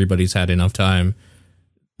late that everybody's had enough time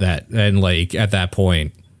and like at that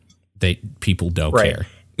point people don't care.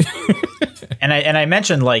 And I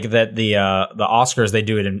mentioned like that the Oscars, they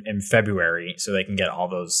do it in February so they can get all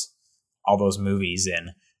those movies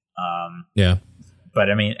in. Yeah. But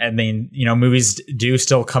I mean, you know, movies do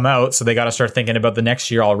still come out, so they got to start thinking about the next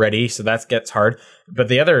year already. So that gets hard. But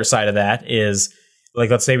the other side of that is, like,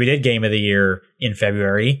 let's say we did Game of the Year in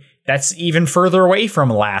February. That's even further away from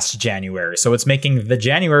last January. So it's making the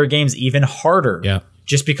January games even harder. Yeah.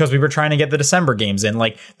 Just because we were trying to get the December games in.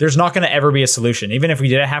 Like, there's not going to ever be a solution. Even if we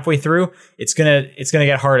did it halfway through, it's gonna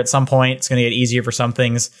get hard at some point. It's gonna get easier for some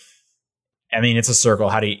things. I mean, it's a circle.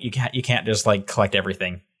 How do you can't just like collect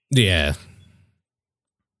everything. Yeah.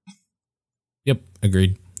 Yep,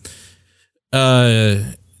 agreed.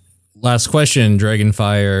 Last question.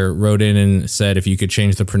 Dragonfire wrote in and said, if you could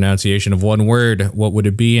change the pronunciation of one word, what would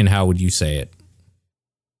it be and how would you say it?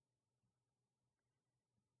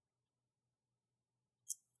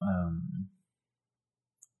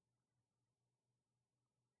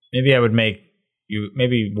 Maybe I would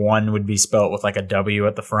maybe one would be spelt with like a W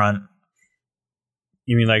at the front.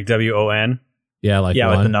 You mean like WON? Yeah, like yeah,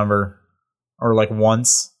 one. with the number. Or like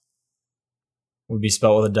once would be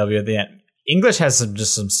spelled with a W at the end. English has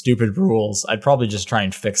some stupid rules. I'd probably just try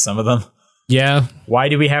and fix some of them. Yeah. Why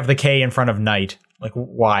do we have the K in front of night? Like,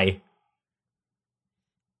 why?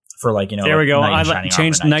 For like, you know. There we go. I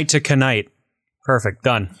changed night to Knight. Perfect.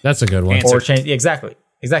 Done. That's a good one. Or change exactly.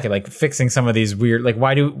 Like fixing some of these weird. Like,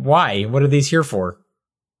 why? What are these here for?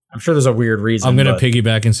 I'm sure there's a weird reason. I'm gonna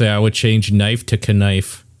piggyback and say I would change knife to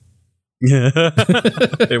knife.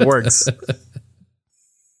 It works.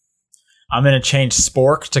 I'm going to change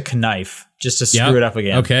spork to knife just to screw it up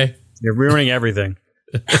again. Okay. You're ruining everything.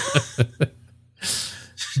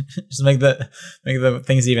 Just make the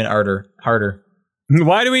things even harder.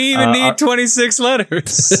 Why do we even need 26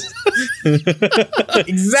 letters?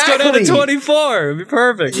 Exactly. Let's go down to 24. It'd be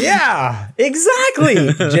perfect. Yeah, exactly.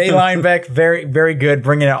 Jay Linebeck, very, very good.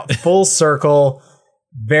 Bringing it out full circle.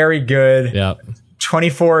 Very good. Yeah.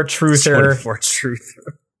 24 truther. 24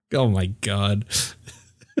 truther. Oh my God.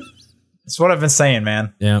 That's what I've been saying,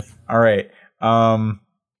 man. Yeah. All right.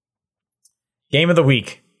 Game of the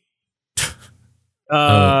week. All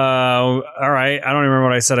right. I don't even remember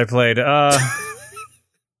what I said I played.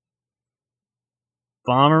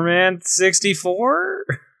 Bomberman 64?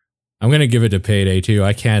 I'm going to give it to Payday 2.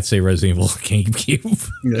 I can't say Resident Evil GameCube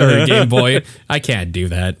or Game Boy. I can't do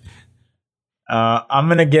that. I'm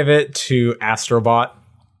going to give it to Astrobot.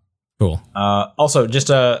 Cool. Also, just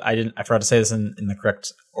I forgot to say this in the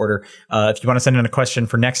correct order. If you want to send in a question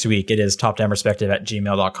for next week, it is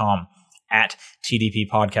topdownperspective@gmail.com, at TDP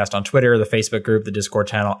Podcast on Twitter, the Facebook group, the Discord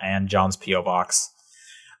channel, and John's P.O. Box.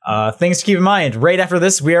 Things to keep in mind. Right after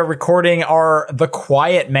this, we are recording our The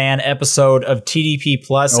Quiet Man episode of TDP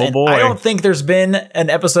Plus. Oh, boy. I don't think there's been an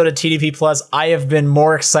episode of TDP Plus I have been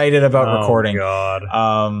more excited about recording. Oh,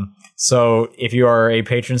 God. So if you are a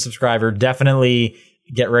patron subscriber, definitely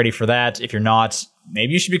get ready for that. If you're not,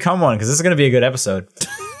 maybe you should become one, because this is going to be a good episode.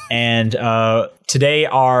 And today,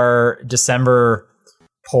 our December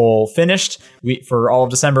poll finished. For all of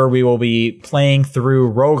December, we will be playing through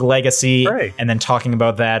Rogue Legacy and then talking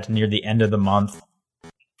about that near the end of the month.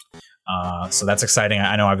 So that's exciting.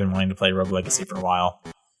 I know I've been wanting to play Rogue Legacy for a while.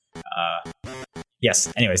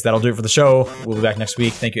 Yes. Anyways, that'll do it for the show. We'll be back next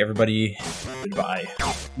week. Thank you, everybody. Goodbye.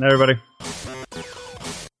 Everybody.